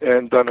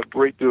and done a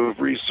great deal of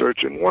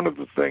research. And one of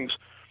the things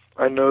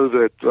I know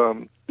that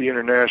the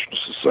International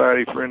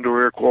Society for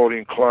Indoor Air Quality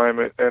and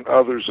Climate and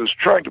others is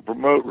trying to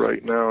promote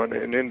right now,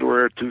 and Indoor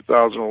Air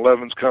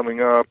 2011 is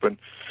coming up, and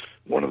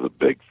one of the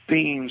big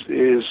themes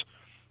is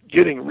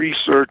getting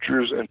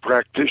researchers and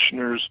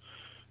practitioners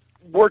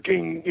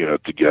working,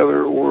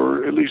 together,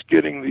 or at least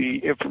getting the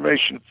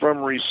information from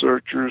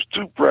researchers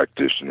to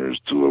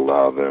practitioners to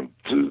allow them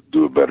to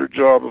do a better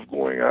job of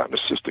going out and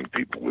assisting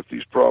people with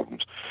these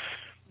problems.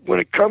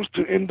 When it comes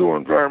to indoor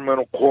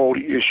environmental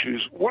quality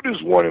issues, what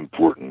is one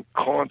important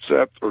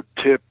concept or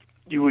tip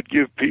you would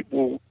give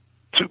people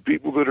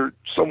that are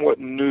somewhat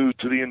new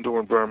to the indoor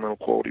environmental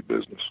quality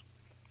business?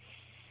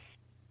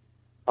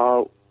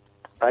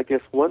 I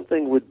guess one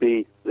thing would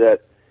be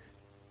that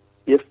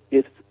if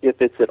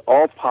it's at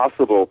all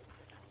possible,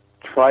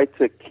 try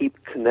to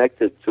keep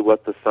connected to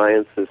what the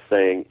science is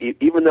saying.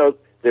 Even though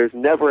there's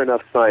never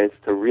enough science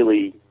to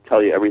really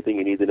tell you everything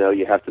you need to know,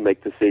 you have to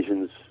make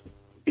decisions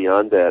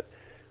beyond that.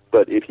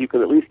 But if you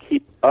can at least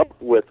keep up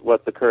with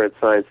what the current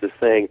science is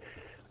saying,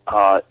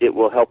 it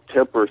will help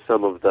temper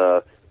some of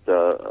the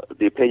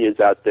opinions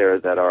out there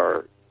that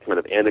are kind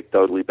of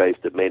anecdotally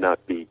based that may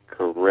not be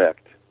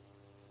correct.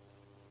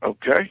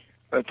 Okay.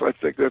 I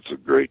think that's a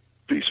great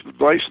piece of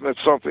advice, and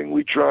that's something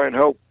we try and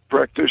help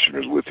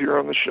practitioners with here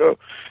on the show.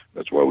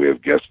 That's why we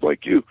have guests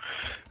like you.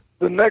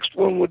 The next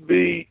one would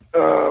be,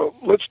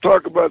 let's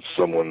talk about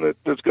someone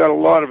that's got a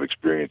lot of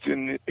experience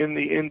in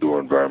the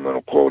indoor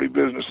environmental quality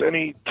business.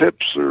 Any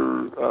tips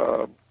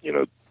or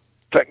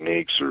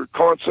techniques or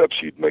concepts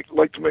you'd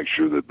like to make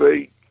sure that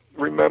they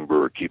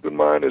remember or keep in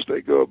mind as they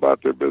go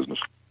about their business?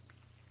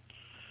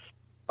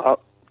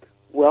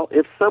 Well,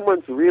 if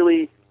someone's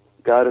really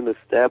got an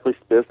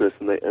established business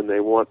and they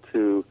want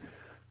to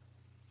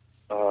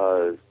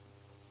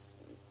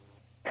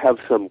have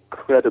some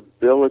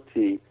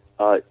credibility,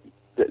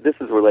 this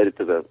is related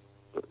to the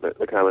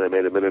comment I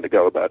made a minute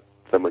ago about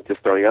someone just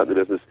starting out in the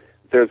business.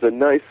 There's a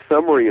nice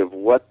summary of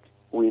what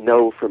we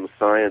know from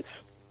science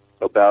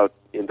about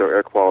indoor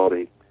air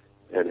quality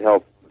and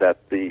health that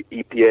the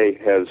EPA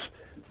has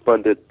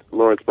funded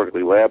Lawrence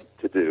Berkeley Lab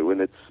to do,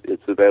 and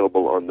it's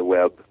available on the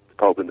web. It's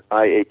called an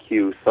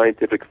IAQ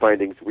Scientific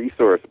Findings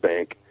Resource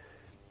Bank.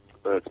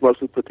 It's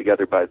mostly put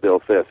together by Bill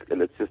Fisk,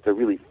 and it's just a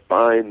really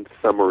fine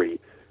summary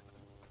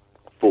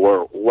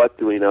for what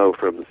do we know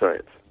from the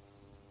science.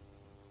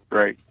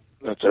 Great.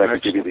 That's and I can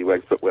give you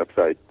the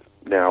website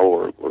now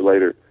or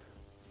later.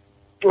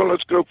 Well,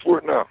 let's go for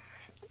it now.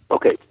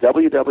 Okay, it's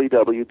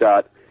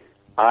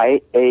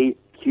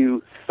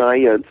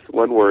www.iaqscience,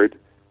 one word,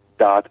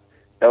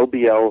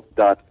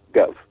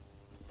 .lbl.gov.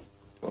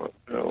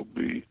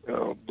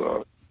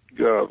 .lbl.gov.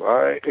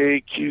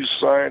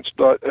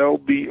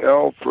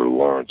 iaqscience.lbl for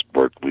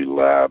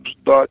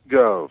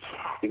lawrenceberkeleylabs.gov.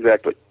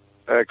 Exactly.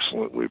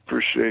 Excellent. We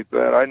appreciate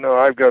that. I know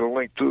I've got a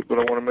link to it, but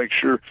I want to make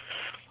sure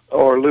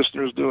all our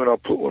listeners do, and I'll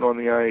put one on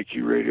the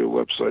IAQ radio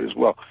website as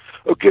well.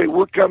 Okay,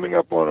 we're coming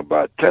up on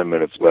about 10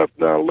 minutes left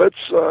now. Let's,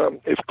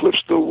 if Cliff's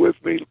still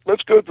with me,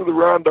 let's go to the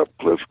roundup,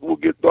 Cliff. We'll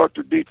get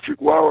Dr.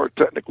 Dietrich Wow, our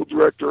technical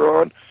director,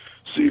 on,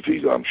 see if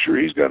I'm sure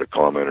he's got a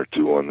comment or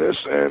two on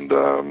this. And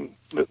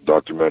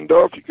Dr.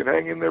 Mendel, if you can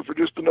hang in there for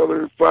just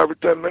another 5 or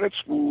 10 minutes,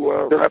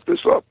 we'll wrap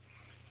this up.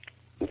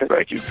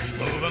 Thank you.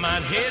 Move 'em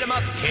on, hit 'em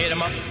up, hit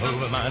 'em up,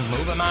 move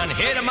 'em on,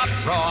 hit 'em up,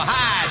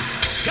 rawhide.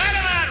 Cut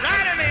 'em out,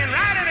 ride 'em in,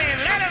 let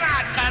 'em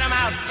out, cut 'em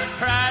out,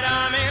 ride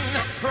 'em in,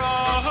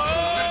 rawhide.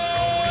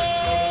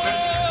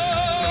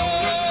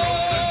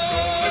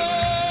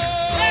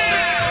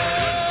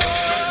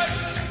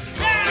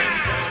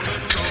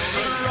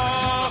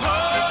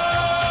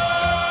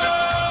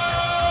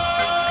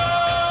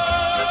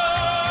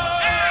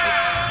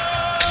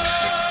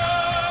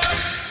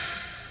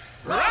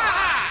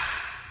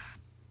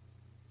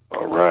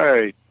 All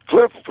right.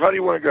 Cliff, how do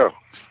you want to go?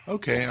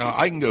 Okay,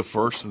 I can go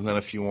first, and then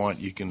if you want,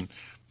 you can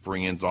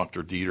bring in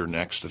Dr. Dieter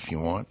next if you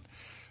want.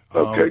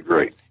 Okay,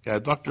 great. Yeah,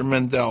 Dr.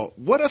 Mendel,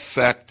 what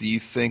effect do you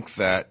think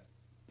that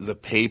the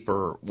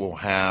paper will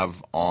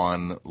have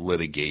on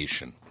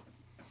litigation?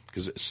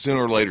 Because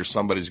sooner or later,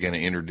 somebody's going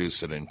to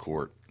introduce it in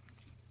court.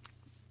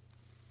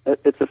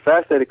 It's a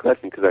fascinating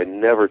question because I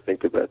never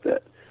think about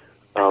that.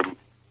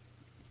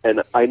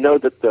 And I know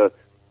that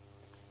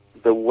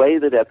the way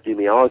that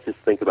epidemiologists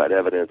think about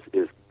evidence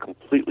is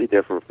completely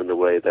different from the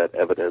way that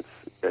evidence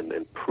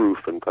and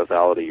proof and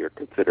causality are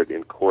considered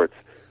in courts.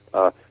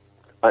 I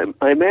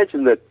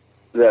imagine that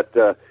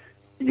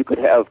you could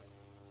have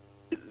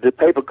the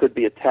paper could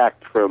be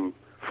attacked from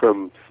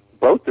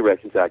both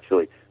directions.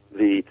 Actually,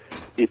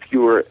 if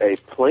you were a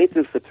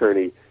plaintiff's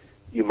attorney,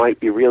 you might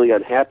be really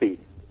unhappy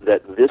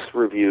that this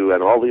review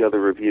and all the other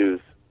reviews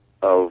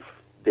of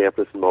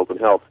dampness and molten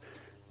health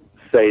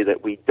say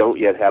that we don't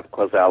yet have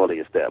causality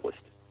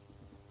established.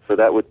 so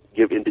that would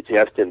give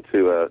indigestion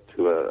to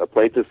a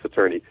plaintiff's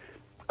attorney.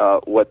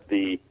 What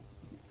the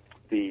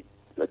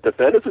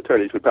defendant's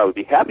attorneys would probably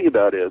be happy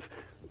about is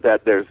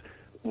that there's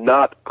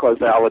not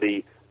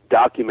causality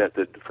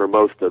documented for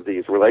most of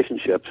these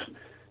relationships,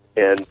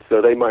 and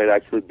so they might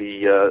actually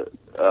be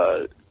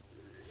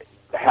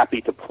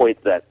happy to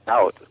point that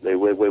out. They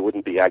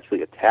wouldn't be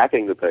actually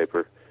attacking the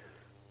paper.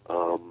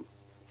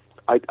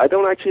 I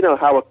don't actually know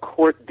how a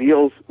court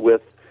deals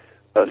with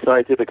a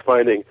scientific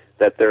finding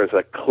that there's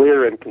a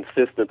clear and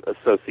consistent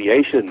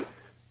association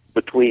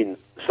between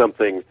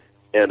something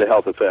and a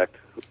health effect,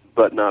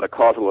 but not a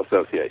causal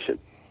association.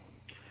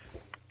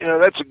 You know,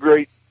 that's a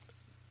great.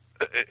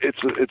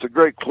 It's a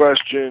great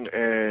question,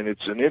 and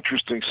it's an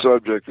interesting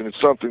subject, and it's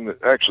something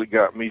that actually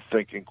got me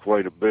thinking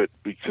quite a bit,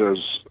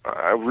 because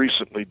I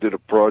recently did a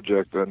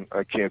project, and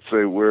I can't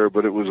say where,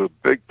 but it was a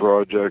big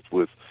project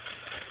with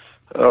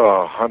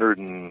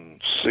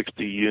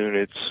 160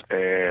 units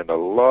and a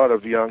lot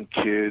of young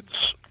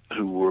kids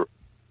who were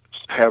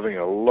having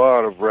a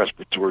lot of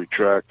respiratory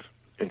tract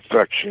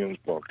infections,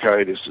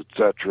 bronchitis,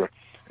 etc.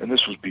 And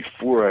this was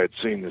before I had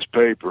seen this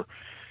paper.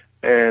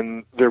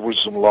 And there was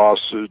some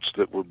lawsuits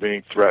that were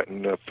being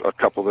threatened, a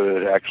couple that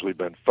had actually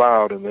been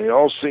filed, and they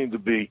all seemed to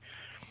be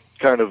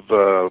kind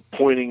of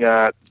pointing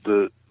at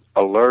the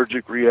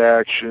allergic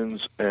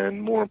reactions,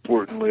 and more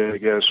importantly, I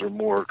guess, or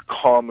more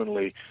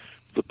commonly,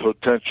 the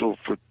potential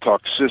for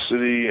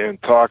toxicity and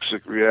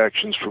toxic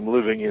reactions from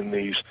living in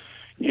these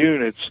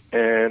units.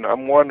 And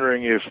I'm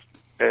wondering if,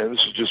 and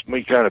this is just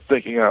me kind of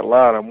thinking out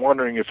loud, I'm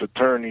wondering if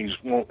attorneys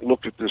won't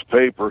look at this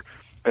paper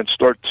and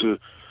start to,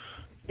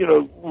 you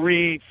know,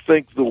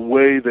 rethink the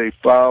way they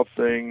file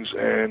things,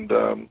 and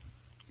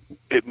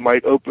it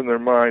might open their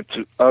mind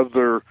to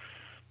other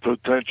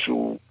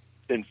potential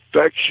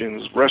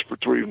infections,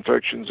 respiratory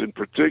infections in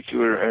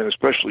particular, and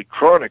especially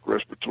chronic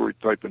respiratory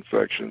type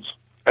infections,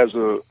 as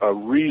a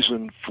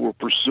reason for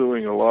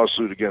pursuing a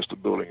lawsuit against a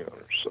building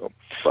owner. So,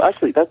 well,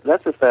 actually,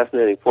 that's a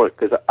fascinating point,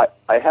 because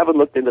I haven't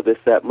looked into this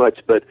that much,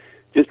 but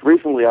just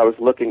recently I was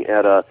looking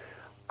at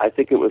I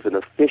think it was an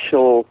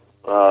official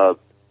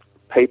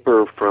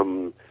paper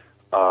from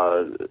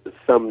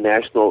some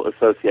national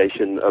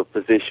association of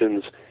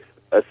physicians,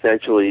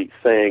 essentially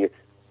saying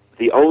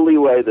the only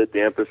way that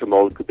dampness or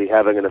mold could be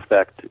having an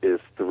effect is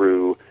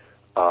through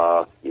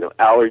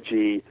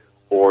allergy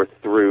or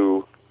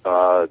through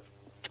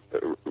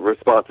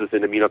responses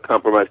in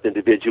immunocompromised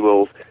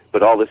individuals,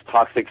 but all this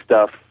toxic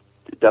stuff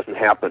doesn't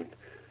happen.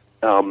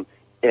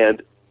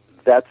 And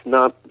that's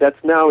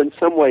now in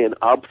some way an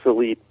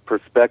obsolete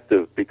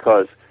perspective,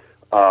 because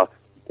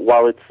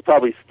while it's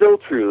probably still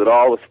true that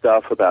all the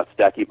stuff about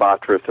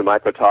Stachybotrys and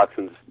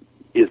mycotoxins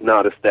is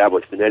not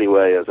established in any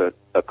way as a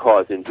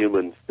cause in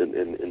humans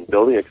in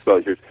building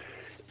exposures,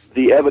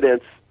 the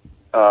evidence,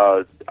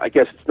 I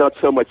guess it's not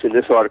so much in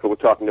this article we're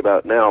talking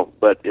about now,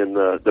 but in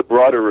the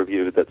broader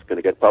review that's going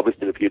to get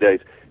published in a few days,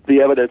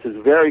 the evidence is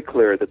very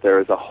clear that there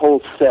is a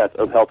whole set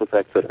of health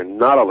effects that are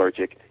not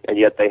allergic, and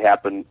yet they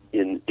happen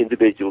in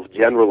individuals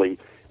generally,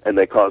 and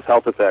they cause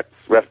health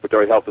effects,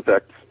 respiratory health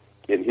effects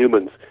in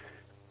humans.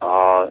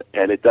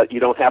 And you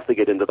don't have to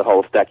get into the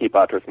whole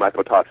Stachybotrys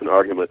mycotoxin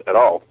argument at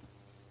all.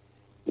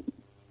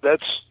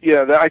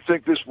 I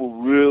think this will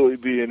really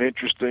be an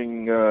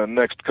interesting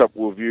next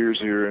couple of years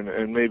here,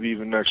 and maybe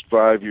even next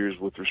 5 years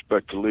with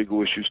respect to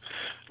legal issues.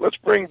 Let's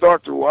bring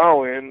Dr.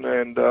 Weil in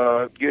and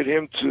get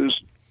him to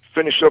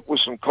finish up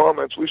with some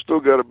comments. We've still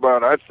got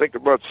about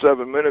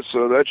 7 minutes,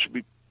 so that should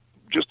be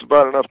just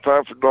about enough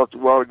time for Dr.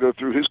 Weil to go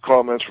through his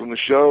comments from the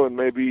show, and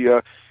maybe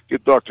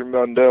get Dr.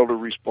 Mundell to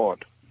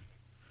respond.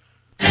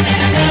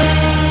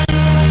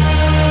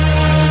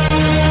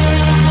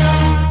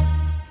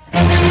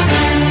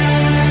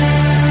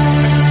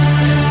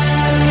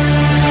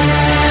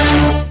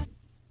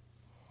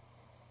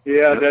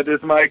 Yeah, that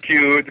is my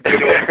cue to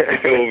get over to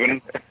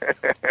Beethoven.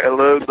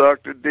 Hello,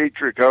 Dr.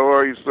 Dietrich. How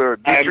are you, sir?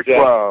 Dietrich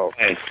Weil.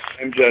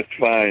 I'm just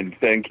fine,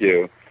 thank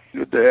you.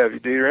 Good to have you,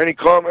 Dieter. Any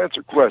comments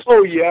or questions?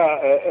 Oh, yeah,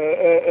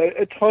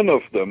 a ton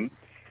of them.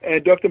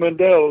 Dr.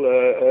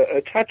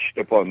 Mundell touched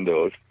upon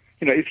those.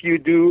 You know, if you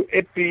do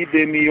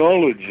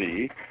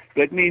epidemiology,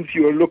 that means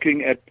you're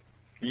looking at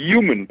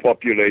human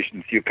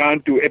populations. You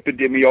can't do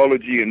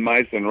epidemiology in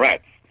mice and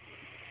rats.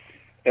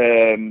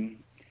 And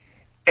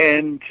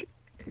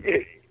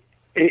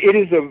it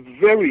is a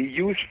very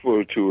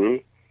useful tool,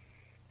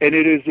 and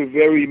it is a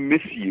very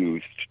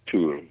misused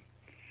tool.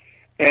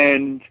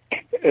 And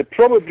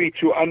probably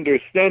to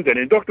understand that,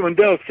 and Dr.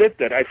 Mundell said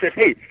that, I said,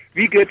 hey,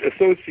 we get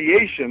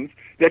associations.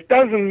 That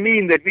doesn't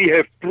mean that we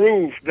have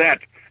proved that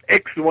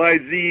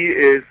XYZ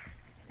is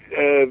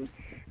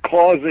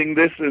causing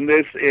this and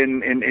this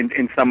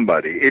in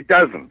somebody. It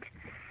doesn't.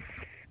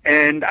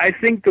 And I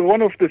think that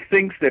one of the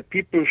things that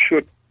people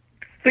should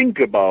think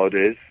about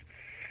is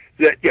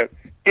that,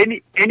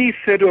 any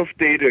set of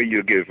data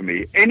you give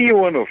me, any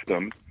one of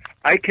them,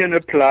 I can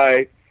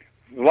apply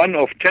one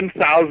of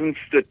 10,000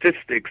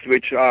 statistics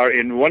which are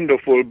in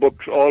wonderful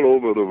books all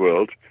over the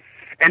world,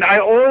 and I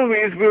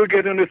always will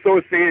get an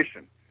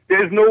association.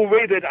 There's no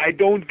way that I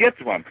don't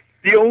get one.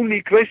 The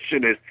only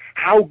question is,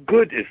 how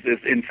good is this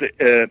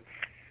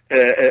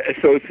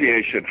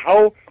association?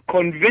 How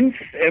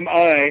convinced am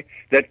I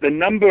that the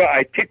number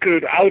I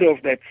tickled out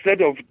of that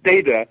set of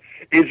data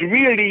is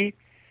really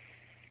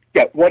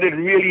what it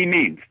really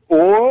means?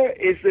 Or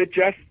is it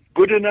just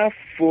good enough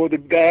for the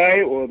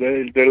guy or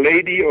the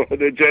lady or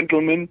the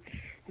gentleman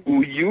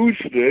who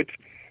used it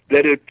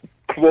that it,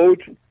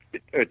 quote,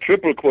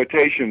 triple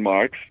quotation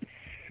marks,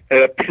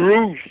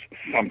 proves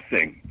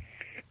something?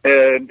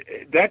 And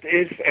that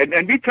is,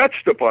 and we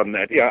touched upon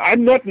that. Yeah,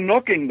 I'm not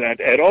knocking that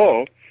at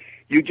all.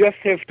 You just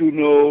have to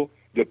know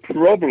the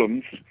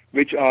problems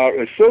which are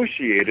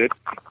associated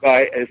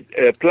by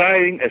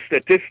applying a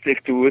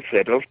statistic to a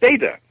set of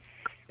data.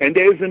 And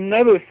there's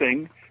another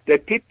thing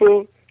that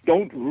people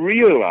don't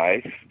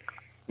realize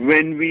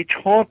when we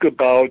talk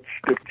about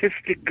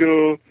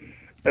statistical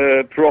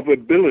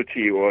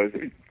probability or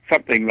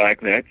something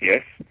like that,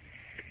 yes.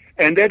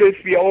 And that is,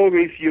 we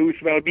always use,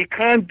 well, we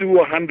can't do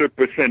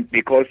 100%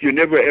 because you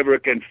never ever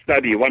can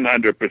study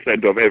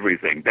 100% of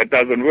everything. That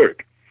doesn't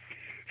work.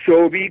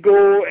 So we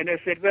go, and I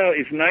said, well,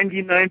 is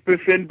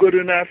 99% good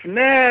enough?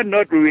 Nah,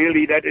 not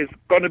really. That is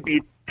going to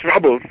be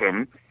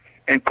troublesome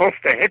and cost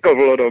a heck of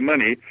a lot of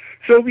money.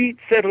 So we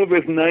settle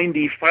with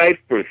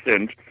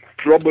 95%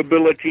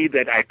 probability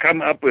that I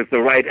come up with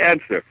the right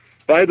answer.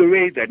 By the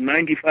way, that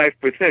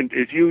 95%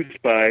 is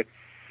used by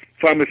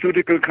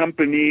pharmaceutical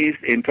companies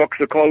in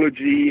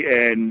toxicology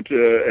and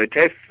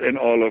tests and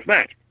all of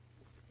that.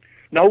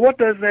 Now, what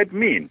does that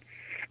mean?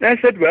 And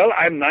I said, well,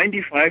 I'm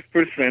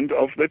 95%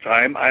 of the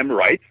time I'm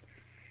right,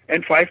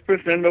 and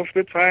 5% of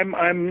the time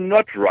I'm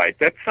not right.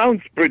 That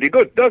sounds pretty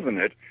good, doesn't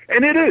it?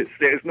 And it is.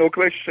 There's no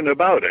question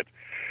about it.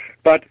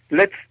 But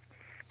let's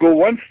go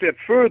one step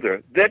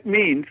further. That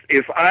means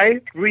if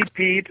I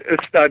repeat a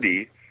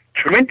study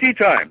 20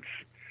 times,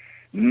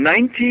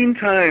 19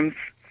 times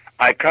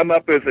I come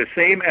up with the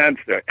same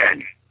answer.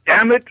 And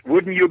damn it,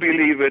 wouldn't you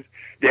believe it?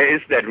 There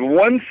is that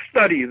one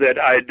study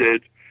that I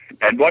did,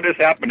 and what is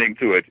happening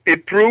to it?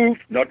 It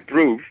not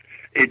proves,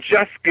 it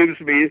just gives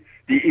me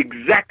the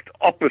exact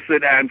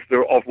opposite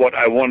answer of what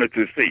I wanted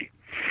to see.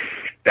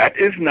 That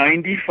is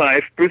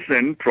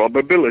 95%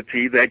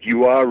 probability that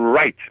you are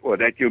right, or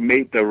that you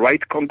made the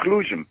right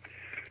conclusion.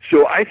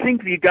 So I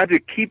think we got to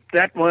keep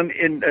that one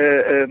in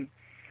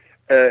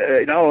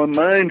our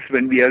minds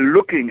when we are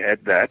looking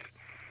at that.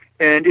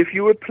 And if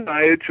you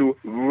apply it to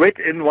wet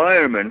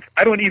environments,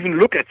 I don't even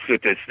look at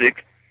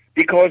statistics,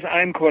 because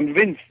I'm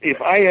convinced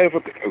if I have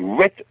a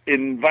wet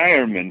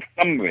environment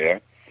somewhere,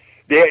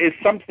 there is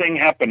something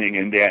happening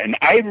in there, and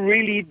I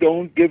really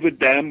don't give a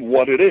damn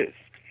what it is.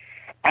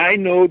 I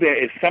know there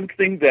is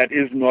something that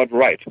is not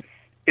right.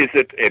 Is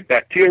it a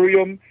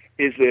bacterium?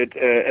 Is it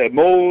a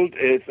mold?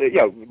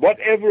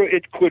 Whatever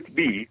it could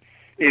be.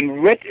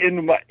 In wet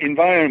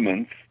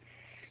environments,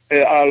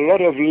 there are a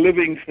lot of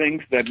living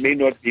things that may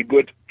not be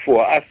good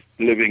for us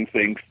living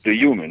things, the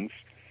humans,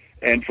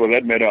 and for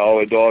that matter,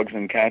 our dogs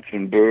and cats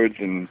and birds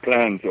and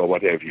plants or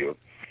what have you.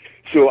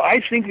 So I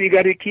think we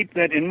got to keep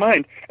that in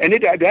mind. And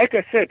it, like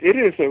I said,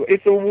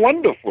 it's a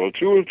wonderful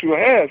tool to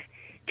have,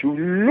 to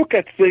look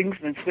at things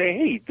and say,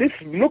 hey, this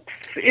looks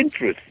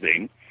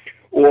interesting.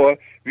 Or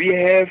we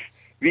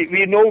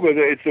know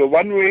whether it's a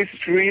one-way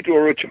street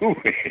or a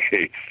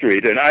two-way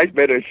street. And I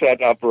better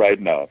shut up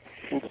right now.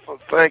 Well,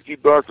 thank you,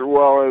 Dr.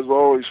 Weil, as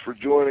always, for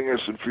joining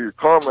us and for your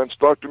comments.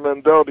 Dr.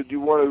 Mendel, did you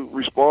want to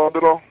respond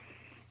at all?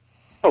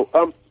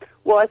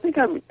 Well, I think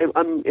I'm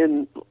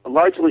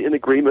largely in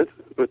agreement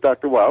with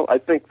Dr. Weil. I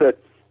think that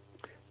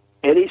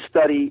any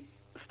studies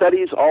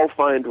all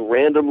find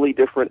randomly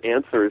different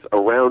answers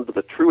around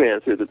the true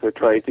answer that they're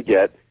trying to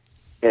get,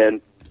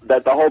 and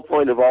that the whole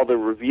point of all the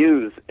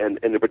reviews, and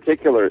in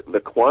particular the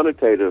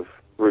quantitative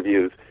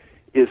reviews,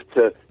 is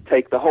to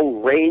take the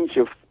whole range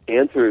of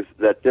answers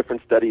that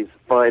different studies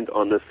find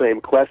on the same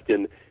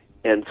question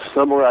and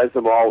summarize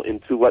them all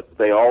into what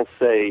they all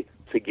say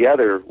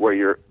together, where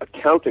you're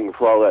accounting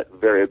for all that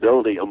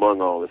variability among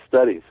all the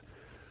studies.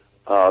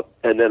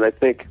 And then I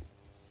think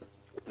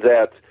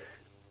that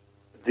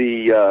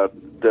the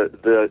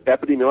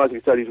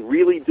epidemiologic studies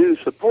really do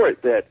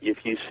support that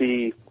if you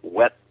see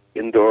wet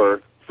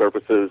indoor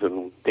surfaces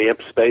and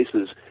damp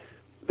spaces,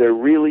 there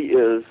really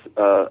is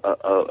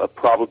a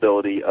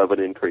probability of an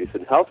increase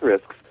in health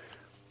risks.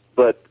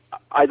 But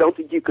I don't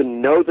think you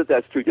can know that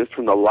that's true just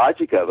from the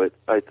logic of it.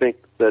 I think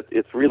that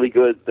it's really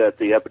good that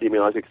the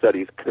epidemiologic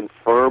studies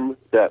confirm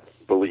that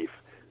belief.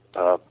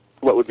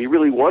 What would be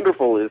really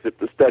wonderful is if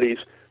the studies,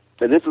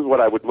 and this is what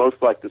I would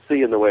most like to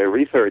see in the way of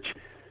research,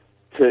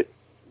 to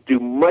do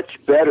much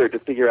better to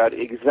figure out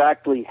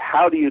exactly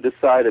how do you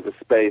decide if a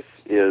space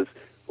is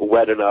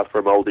wet enough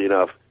or moldy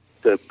enough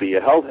to be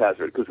a health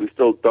hazard, because we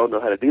still don't know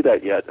how to do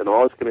that yet, and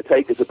all it's going to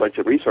take is a bunch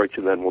of research,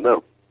 and then we'll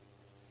know.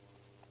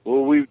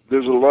 Well,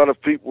 there's a lot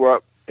of people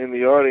out in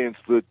the audience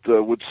that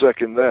would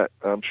second that,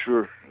 I'm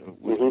sure.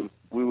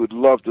 We would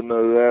love to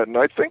know that, and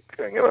I think,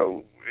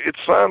 it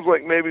sounds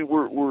like maybe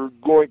we're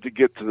going to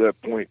get to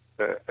that point.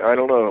 I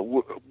don't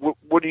know.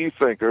 What do you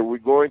think? Are we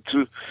going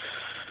to?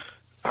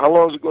 How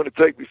long is it going to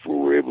take before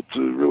we're able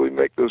to really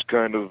make those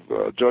kind of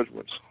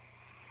judgments?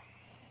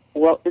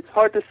 Well, it's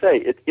hard to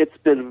say. It's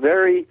been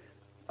very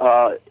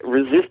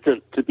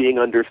resistant to being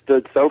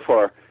understood so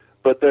far,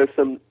 but there's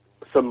some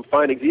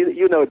findings.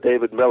 You know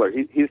David Miller.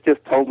 He's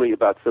just told me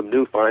about some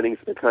new findings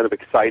that are kind of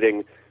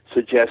exciting,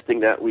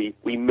 suggesting that we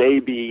may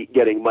be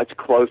getting much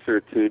closer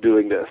to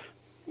doing this.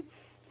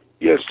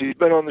 Yes, he's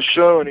been on the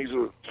show, and he's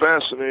a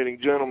fascinating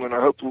gentleman.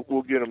 I hope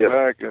we'll get him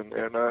back. And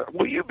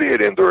will you be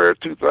at Indoor Air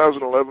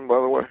 2011, by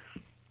the way?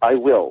 I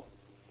will.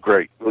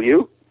 Great. Will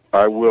you?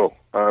 I will.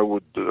 I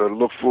would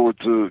look forward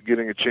to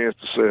getting a chance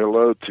to say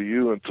hello to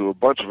you and to a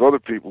bunch of other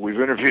people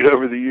we've interviewed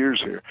over the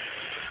years here.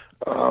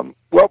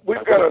 Well,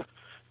 we've got to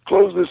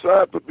close this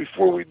out, but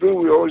before we do,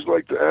 we always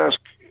like to ask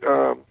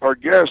our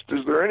guest,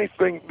 is there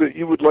anything that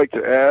you would like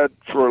to add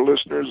for our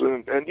listeners?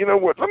 And you know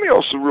what, let me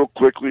also real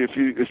quickly, if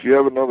you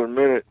have another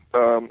minute,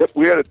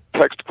 we had a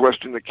text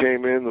question that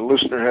came in. The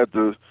listener had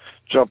to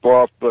jump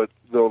off, but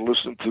they'll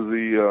listen to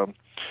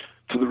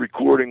the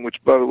recording, which,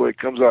 by the way,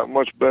 comes out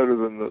much better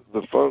than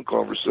the phone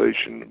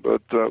conversation,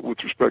 but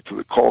with respect to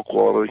the call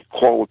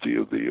quality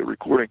of the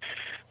recording.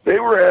 They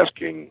were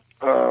asking,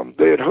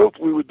 they had hoped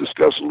we would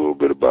discuss a little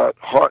bit about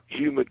hot,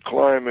 humid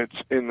climates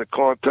in the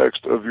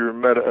context of your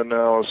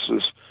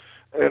meta-analysis,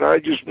 and I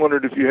just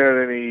wondered if you had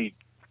any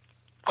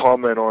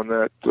comment on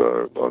that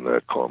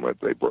comment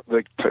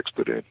they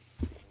texted in.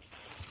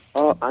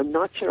 I'm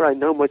not sure I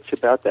know much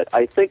about that.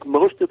 I think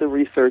most of the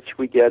research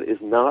we get is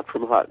not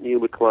from hot and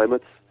humid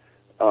climates.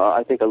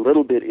 I think a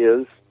little bit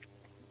is.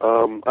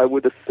 I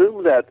would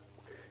assume that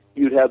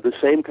you'd have the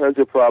same kinds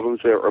of problems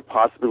there, or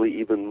possibly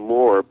even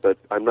more, but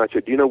I'm not sure.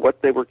 Do you know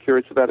what they were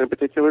curious about in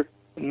particular?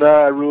 No,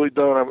 I really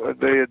don't.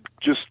 They had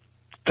just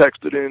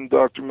texted in,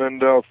 Dr.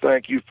 Mendel,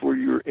 thank you for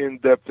your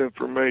in-depth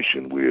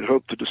information. We had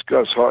hoped to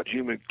discuss hot,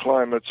 humid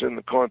climates in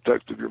the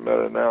context of your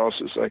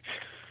meta-analysis.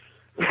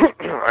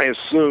 I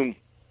assume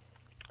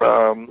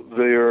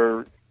they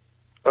are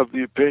of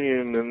the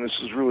opinion, and this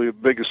is really a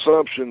big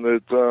assumption,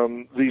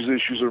 that these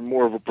issues are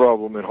more of a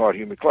problem in hot,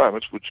 humid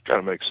climates, which kind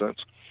of makes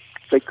sense.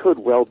 They could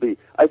well be.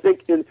 I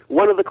think in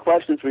one of the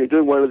questions when you're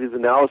doing one of these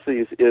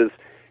analyses is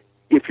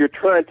if you're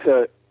trying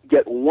to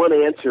get one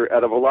answer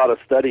out of a lot of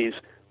studies,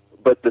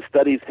 but the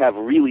studies have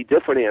really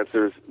different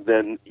answers,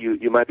 then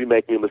you might be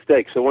making a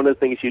mistake. So one of the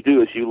things you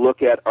do is you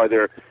look at, are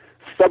there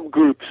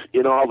subgroups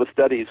in all the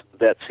studies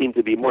that seem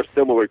to be more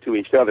similar to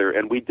each other?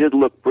 And we did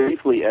look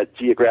briefly at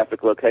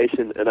geographic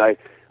location, and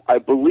I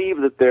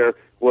believe that there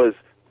was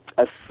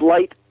a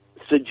slight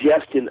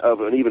suggestion of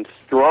an even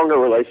stronger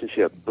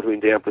relationship between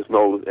dampness,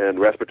 mold, and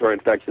respiratory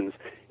infections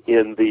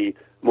in the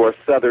more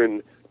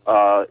southern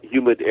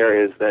humid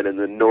areas than in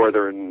the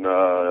northern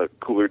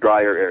cooler,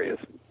 drier areas.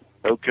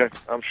 Okay,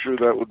 I'm sure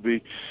that would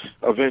be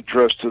of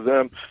interest to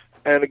them.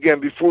 And again,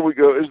 before we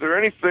go, is there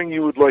anything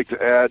you would like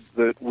to add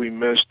that we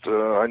missed?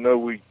 I know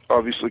we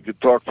obviously could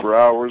talk for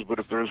hours, but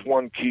if there's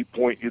one key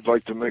point you'd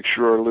like to make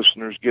sure our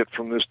listeners get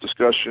from this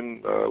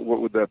discussion,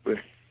 what would that be?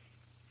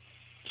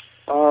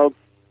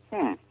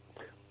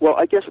 Well,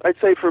 I guess I'd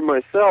say for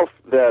myself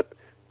that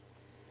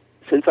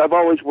since I've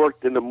always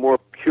worked in a more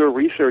pure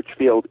research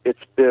field,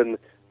 it's been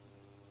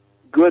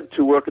good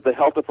to work at the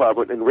health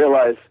department and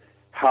realize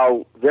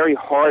how very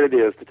hard it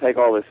is to take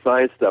all this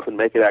science stuff and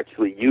make it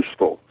actually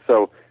useful.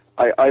 So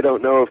I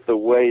don't know if the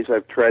ways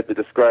I've tried to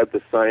describe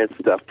the science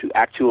stuff to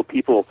actual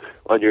people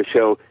on your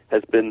show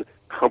has been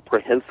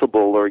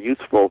comprehensible or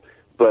useful,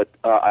 but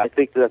I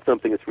think that's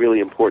something that's really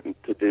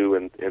important to do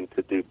and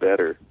to do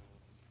better.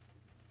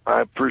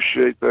 I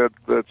appreciate that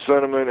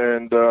sentiment,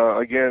 and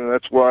again,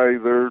 that's why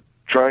they're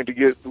trying to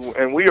get,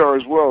 and we are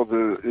as well,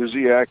 the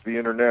ISIAC, the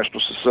International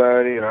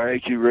Society, and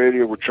IAQ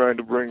Radio, we're trying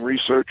to bring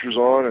researchers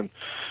on and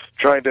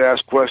trying to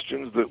ask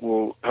questions that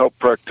will help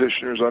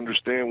practitioners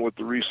understand what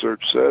the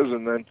research says,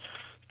 and then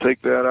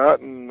take that out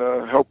and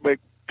help make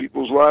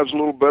people's lives a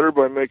little better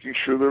by making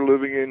sure they're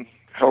living in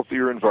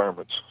healthier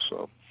environments.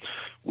 So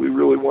we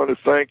really want to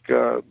thank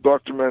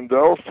Dr.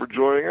 Mendel for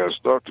joining us,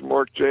 Dr.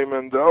 Mark J.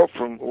 Mendel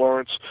from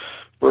Lawrence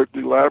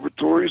Berkeley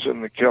Laboratories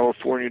and the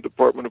California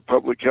Department of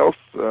Public Health.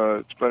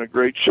 It's been a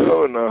great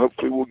show, and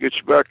hopefully we'll get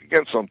you back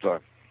again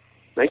sometime.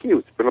 Thank you.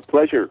 It's been a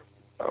pleasure.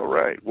 All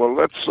right. Well,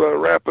 let's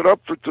wrap it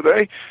up for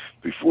today.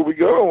 Before we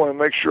go, I want to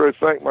make sure I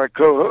thank my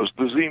co-host,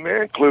 the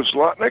Z-Man, Cliff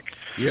Zlotnick.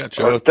 Yeah,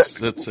 Joe,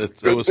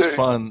 it was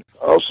fun.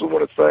 I also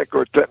want to thank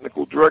our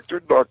technical director,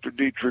 Dr.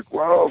 Dietrich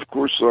Wow, of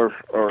course,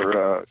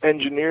 our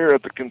engineer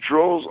at the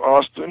controls,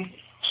 Austin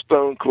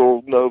Stone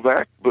Cold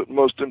Novak, but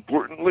most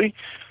importantly,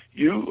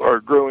 you, our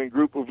growing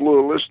group of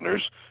loyal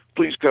listeners.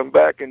 Please come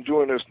back and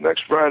join us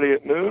next Friday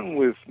at noon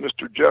with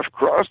Mr. Jeff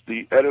Cross,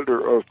 the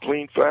editor of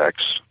Clean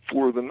Facts,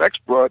 for the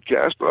next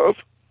broadcast of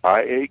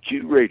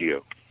IAQ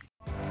Radio.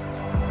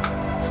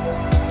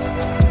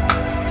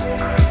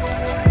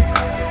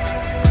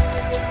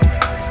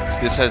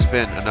 This has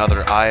been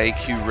another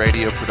IAQ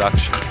Radio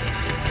production.